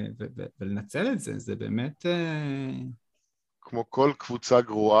 ולנצל את זה? זה באמת... כמו כל קבוצה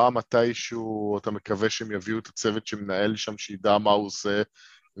גרועה, מתישהו אתה מקווה שהם יביאו את הצוות שמנהל שם, שידע מה הוא עושה,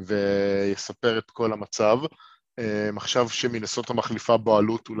 ויספר את כל המצב. עכשיו שמינסוטה מחליפה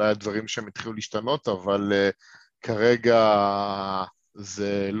בעלות, אולי הדברים שהם התחילו להשתנות, אבל כרגע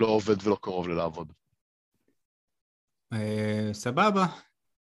זה לא עובד ולא קרוב ללעבוד. סבבה,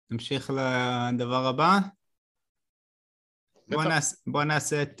 נמשיך לדבר הבא. בוא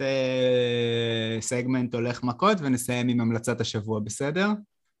נעשה את סגמנט הולך מכות, ונסיים עם המלצת השבוע, בסדר?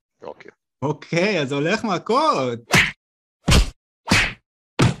 אוקיי. אוקיי, אז הולך מכות!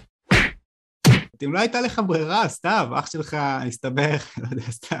 אם לא הייתה לך ברירה, סתם, אח שלך הסתבך, לא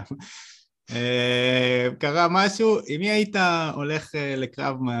יודע, סתם. קרה משהו, אם היית הולך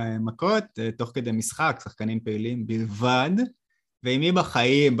לקרב מכות, תוך כדי משחק, שחקנים פעילים בלבד, ואם היא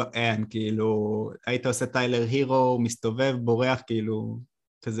בחיים, אין, כאילו, היית עושה טיילר הירו, מסתובב, בורח, כאילו,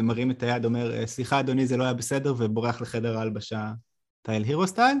 כזה מרים את היד, אומר, סליחה אדוני, זה לא היה בסדר, ובורח לחדר ההלבשה, טיילר הירו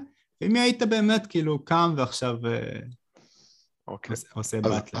סטייל, ואם היית באמת, כאילו, קם ועכשיו... אוקיי. עושה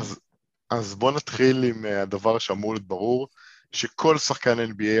באטלר. אז בוא נתחיל עם הדבר שאמור להיות ברור, שכל שחקן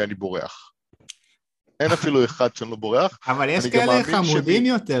NBA אני בורח. אין אפילו אחד שאני לא בורח. אבל יש כאלה חמודים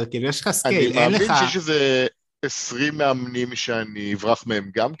יותר, כאילו יש לך סקייל, אין לך... אני מאמין שיש איזה 20 מאמנים שאני אברח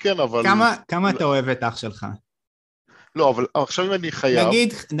מהם גם כן, אבל... כמה אתה אוהב את אח שלך? לא, אבל עכשיו אם אני חייב...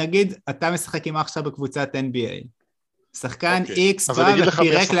 נגיד, אתה משחק עם אח שלך בקבוצת NBA. שחקן איקס אז בא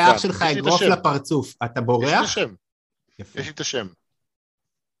ופירק לאח שלך אגרוף לפרצוף. אתה בורח? יש לי את השם. יש לי את השם.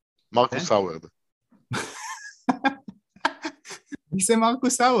 מרקוס האוורד. מי זה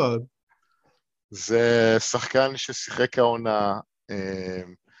מרקוס האוורד? זה שחקן ששיחק העונה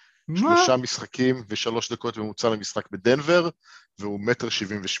 3 משחקים ו3 דקות ממוצע למשחק בדנבר, והוא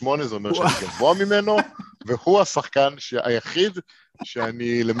 1.78 זה אומר שאני גבוה ממנו, והוא השחקן היחיד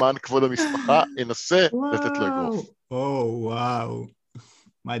שאני למען כבוד המשפחה אנסה לתת לו אגרוף. וואו,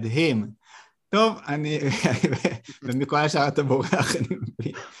 מדהים. טוב, ומכל השאר אתה בורח, אני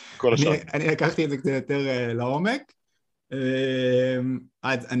מבין. כל השאר. אני לקחתי את זה קצת יותר לעומק.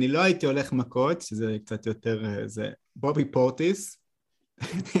 אז אני לא הייתי הולך מכות, שזה קצת יותר, זה בובי פורטיס,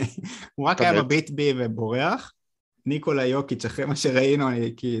 הוא רק היה בביט בי ובורח, ניקולה יוקיץ' אחרי מה שראינו,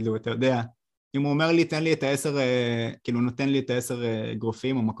 אני כאילו, אתה יודע, אם הוא אומר לי, תן לי את 10, כאילו נותן לי את 10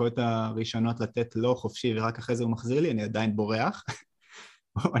 אגרופים או מכות הראשונות לתת לו חופשי, ורק אחרי זה הוא מחזיר לי, אני עדיין בורח,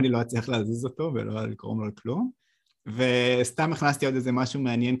 אני לא אצליח להזיז אותו ולא לקרום לו לכלום, וסתם הכנסתי עוד איזה משהו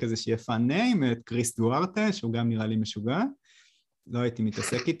מעניין כזה שיהיה פאן ניים, את קריס דוארטה, שהוא גם נראה לי משוגע, לא הייתי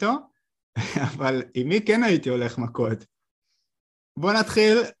מתעסק איתו, אבל עם מי כן הייתי הולך מכות? בוא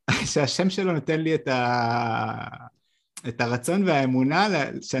נתחיל שהשם שלו נותן לי את הרצון והאמונה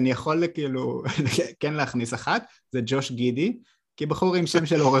שאני יכול כאילו כן להכניס אחת, זה ג'וש גידי, כי בחור עם שם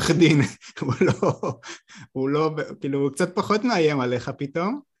של עורך דין, הוא לא, כאילו הוא קצת פחות מאיים עליך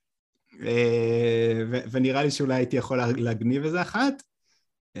פתאום, ונראה לי שאולי הייתי יכול להגניב איזה אחת.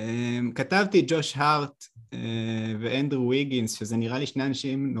 כתבתי ג'וש הארט ואנדרו ויגינס, שזה נראה לי שני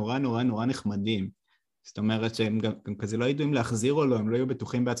אנשים נורא נורא נורא נחמדים, זאת אומרת שהם גם כזה לא ידעו אם להחזיר או לא, הם לא יהיו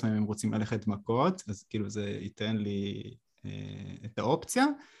בטוחים בעצמם אם הם רוצים ללכת מכות, אז כאילו זה ייתן לי את האופציה.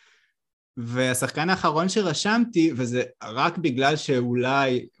 והשחקן האחרון שרשמתי, וזה רק בגלל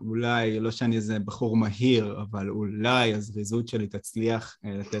שאולי, לא שאני איזה בחור מהיר, אבל אולי הזריזות שלי תצליח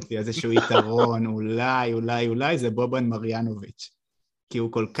לתת לי איזשהו יתרון, אולי, זה בובן מריאנוביץ'. כי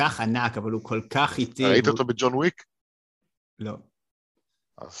הוא כל כך ענק, אבל הוא כל כך איטי. ראית אותו בג'ון וויק? לא.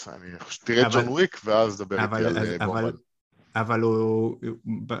 אז תראה ג'ון וויק, ואז דבר איתי על בובן. אבל הוא,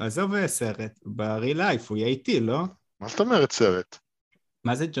 עזוב סרט, ברי לייף, הוא יהיה איטי, לא? מה זאת אומרת סרט?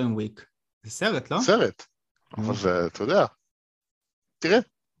 מה זה ג'ון וויק? זה סרט, לא? סרט. אבל זה, אתה יודע, תראה,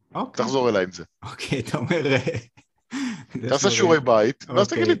 תחזור אליי עם זה. אוקיי, אתה אומר... תעשה שיעורי בית, ואז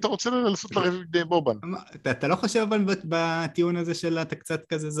תגיד לי, אתה רוצה לעשות לריב עם בובן. אתה לא חושב בטיעון הזה של אתה קצת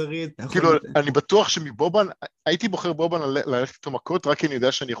כזה זריז? כאילו, אני בטוח שמבובן, הייתי בוחר בובן ללכת איתו מכות, רק כי אני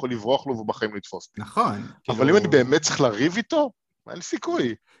יודע שאני יכול לברוח לו ובחיים לתפוס. נכון. אבל אם אני באמת צריך לריב איתו, אין לי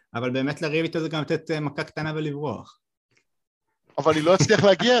סיכוי. אבל באמת לריב איתו זה גם לתת מכה קטנה ולברוח. אבל אני לא אצליח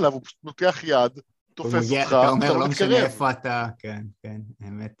להגיע אליו, הוא פשוט נותח יד, תופס אותך, אתה אומר, לא משנה איפה אתה, כן,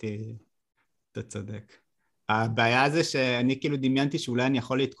 האמת היא, אתה צודק. הבעיה זה שאני כאילו דמיינתי שאולי אני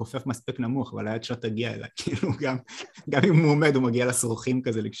יכול להתכופף מספיק נמוך, אבל היד שלו תגיע אליי, כאילו גם אם הוא עומד, הוא מגיע לסרוכים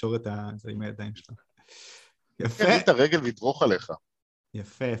כזה, לקשור את זה עם הידיים שלו. יפה. כן, את הרגל וידרוך עליך.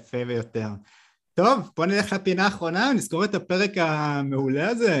 יפה ויותר. טוב, בוא נלך לפינה האחרונה, נסגור את הפרק המעולה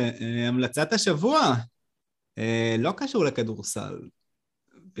הזה, המלצת השבוע. לא קשור לכדורסל,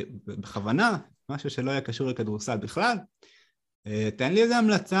 בכוונה, משהו שלא היה קשור לכדורסל בכלל. תן לי איזה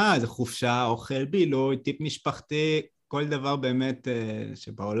המלצה, איזה חופשה, אוכל בילוי, טיפ משפחתי, כל דבר באמת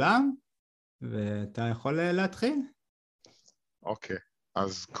שבעולם, ואתה יכול להתחיל? אוקיי,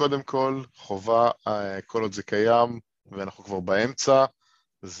 אז קודם כל, חובה, כל עוד זה קיים, ואנחנו כבר באמצע,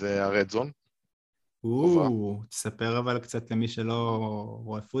 זה הרדזון. תספר אבל קצת למי שלא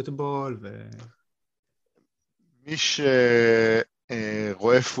רואה פוטבול מי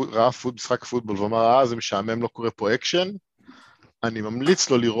ראה משחק פוטבול ואמר, זה משעמם, לא קורה פה אקשן, אני ממליץ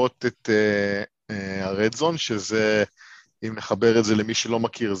לו לראות את הרדזון, שזה, אם נחבר את זה למי שלא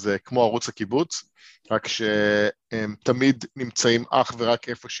מכיר, זה כמו ערוץ הקיבוץ, רק שהם תמיד נמצאים אך ורק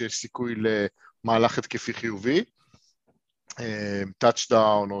איפה שיש סיכוי למהלך התקפי חיובי,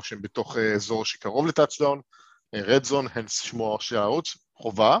 טאצ'דאון, או שהם בתוך אזור שקרוב לטאצ'דאון, רדזון, הנס שמו של הערוץ,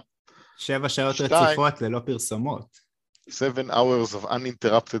 חובה. 7 שעות רציפות ללא פרסומות. 7 hours of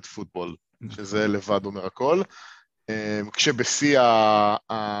uninterrupted football, שזה לבד אומר הכל. כשבשיא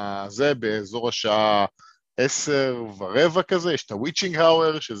הזה, באזור השעה 10:15 כזה, יש את הוויצ'ינג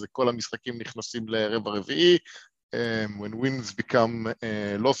האואר, שזה כל המשחקים נכנסים לרבע רביעי, when wins become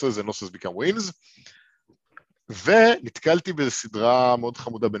losses and losses become wins, ונתקלתי בסדרה מאוד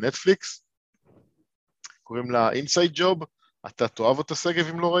חמודה בנטפליקס, קוראים לה Inside Job, אתה תאהב אותה סגב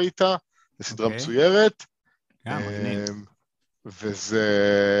אם לא ראית, זו סדרה מצוירת,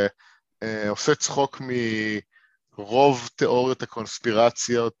 וזה עושה צחוק מרוב תיאוריות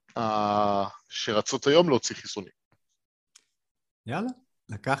הקונספירציות שרצות היום להוציא חיסונים. יאללה,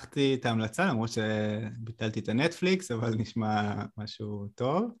 לקחתי את ההמלצה, למרות שביטלתי את הנטפליקס, אבל נשמע משהו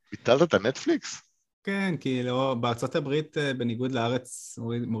טוב. ביטלת את הנטפליקס? כן, כי בארצות הברית, בניגוד לארץ,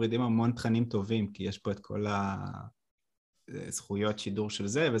 מורידים המון תכנים טובים, כי יש פה את כל הזכויות שידור של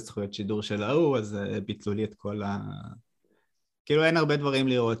זה, וזכויות שידור של ההוא, אז ביטלו לי את כל כאילו אין הרבה דברים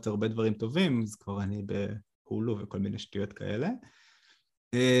לראות, הרבה דברים טובים, אז כבר אני בהולו וכל מיני שטויות כאלה.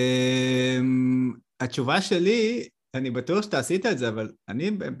 התשובה שלי, אני בטוח שאתה עשית את זה, אבל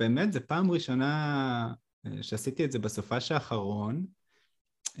אני באמת, זו פעם ראשונה שעשיתי את זה בסופש האחרון,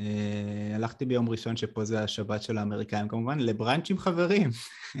 הלכתי ביום ראשון שפה זה השבת של האמריקאים, כמובן, לבראנץ' עם חברים.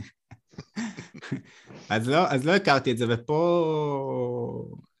 אז לא הכרתי את זה, ופה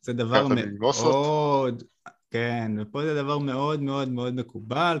זה דבר מאוד, כן, ופה זה דבר מאוד מאוד מאוד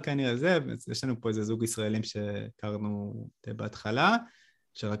מקובל, כנראה זה, יש לנו פה איזה זוג ישראלים שהכרנו בהתחלה,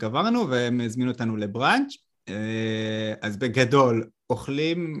 שרק עברנו, והם הזמינו אותנו לבראנץ', אז בגדול,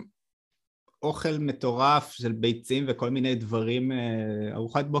 אוכלים אוכל מטורף של ביצים וכל מיני דברים,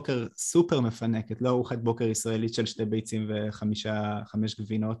 ארוחת בוקר סופר מפנקת, לא ארוחת בוקר ישראלית של 2 ביצים ו5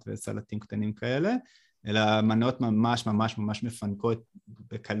 גבינות וסלטים קטנים כאלה, אלא מנות ממש ממש ממש מפנקות,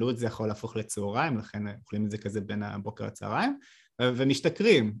 בקלות זה יכול להפוך לצהריים, לכן אוכלים את זה כזה בין הבוקר לצהריים,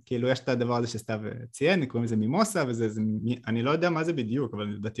 ומשתכרים, כאילו יש את הדבר הזה שסתיו ציין, קוראים לזה מימוסה, אני לא יודע מה זה בדיוק, אבל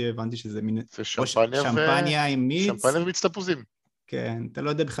לדעתי הבנתי שזה מין שמפניה עם מיץ. שמפניה ומיץ תפוזים. כן, אתה לא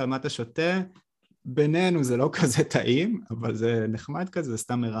יודע בכלל מה אתה שותה, בינינו זה לא כזה טעים, אבל זה נחמד כזה, זה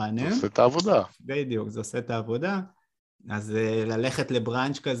סתם מרענן. זה עושה את העבודה. בדיוק, זה עושה את העבודה. אז ללכת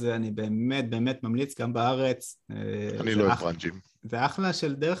לבראנץ' כזה, אני באמת באמת ממליץ גם בארץ. אני לא אוהב בראנצ'ים. זה אחלה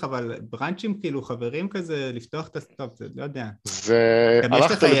של דרך, אבל בראנצ'ים כאילו חברים כזה, לפתוח את הסטופ, זה לא יודע.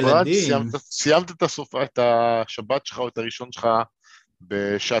 הלכת לבראנץ', סיימת את השבת שלך או את הראשון שלך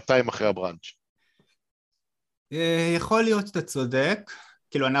בשעתיים אחרי הבראנץ'. יכול להיות שאתה צודק,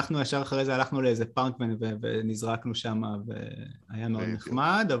 כאילו אנחנו ישר אחרי זה הלכנו לאיזה פארקמן ונזרקנו שם והיה מאוד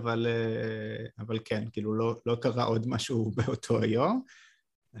נחמד, אבל כן, כאילו לא קרה עוד משהו באותו היום,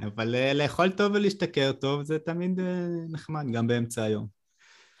 אבל לאכול טוב ולהשתכר טוב זה תמיד נחמד, גם באמצע היום.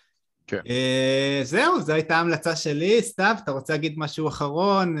 כן. זהו, זו הייתה ההמלצה שלי. סתיו, אתה רוצה להגיד משהו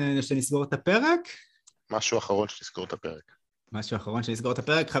אחרון שנסגור את הפרק? משהו אחרון שנסגור את הפרק. משהו אחרון שנסגור את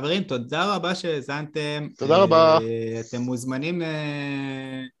הפרק. חברים, תודה רבה שהזנתם. תודה רבה. אתם מוזמנים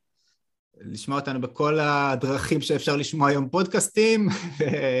לשמוע אותנו בכל הדרכים שאפשר לשמוע היום פודקאסטים,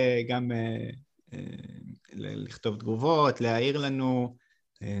 וגם לכתוב תגובות, להעיר לנו.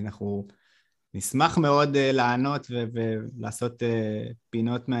 אנחנו נשמח מאוד לענות ולעשות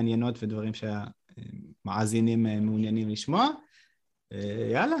פינות מעניינות ודברים שהמאזינים מעוניינים לשמוע.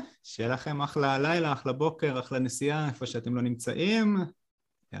 יאללה, שיהיה לכם אחלה לילה, אחלה בוקר, אחלה נסיעה, איפה שאתם לא נמצאים.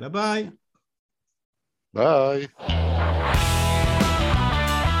 יאללה, ביי. ביי.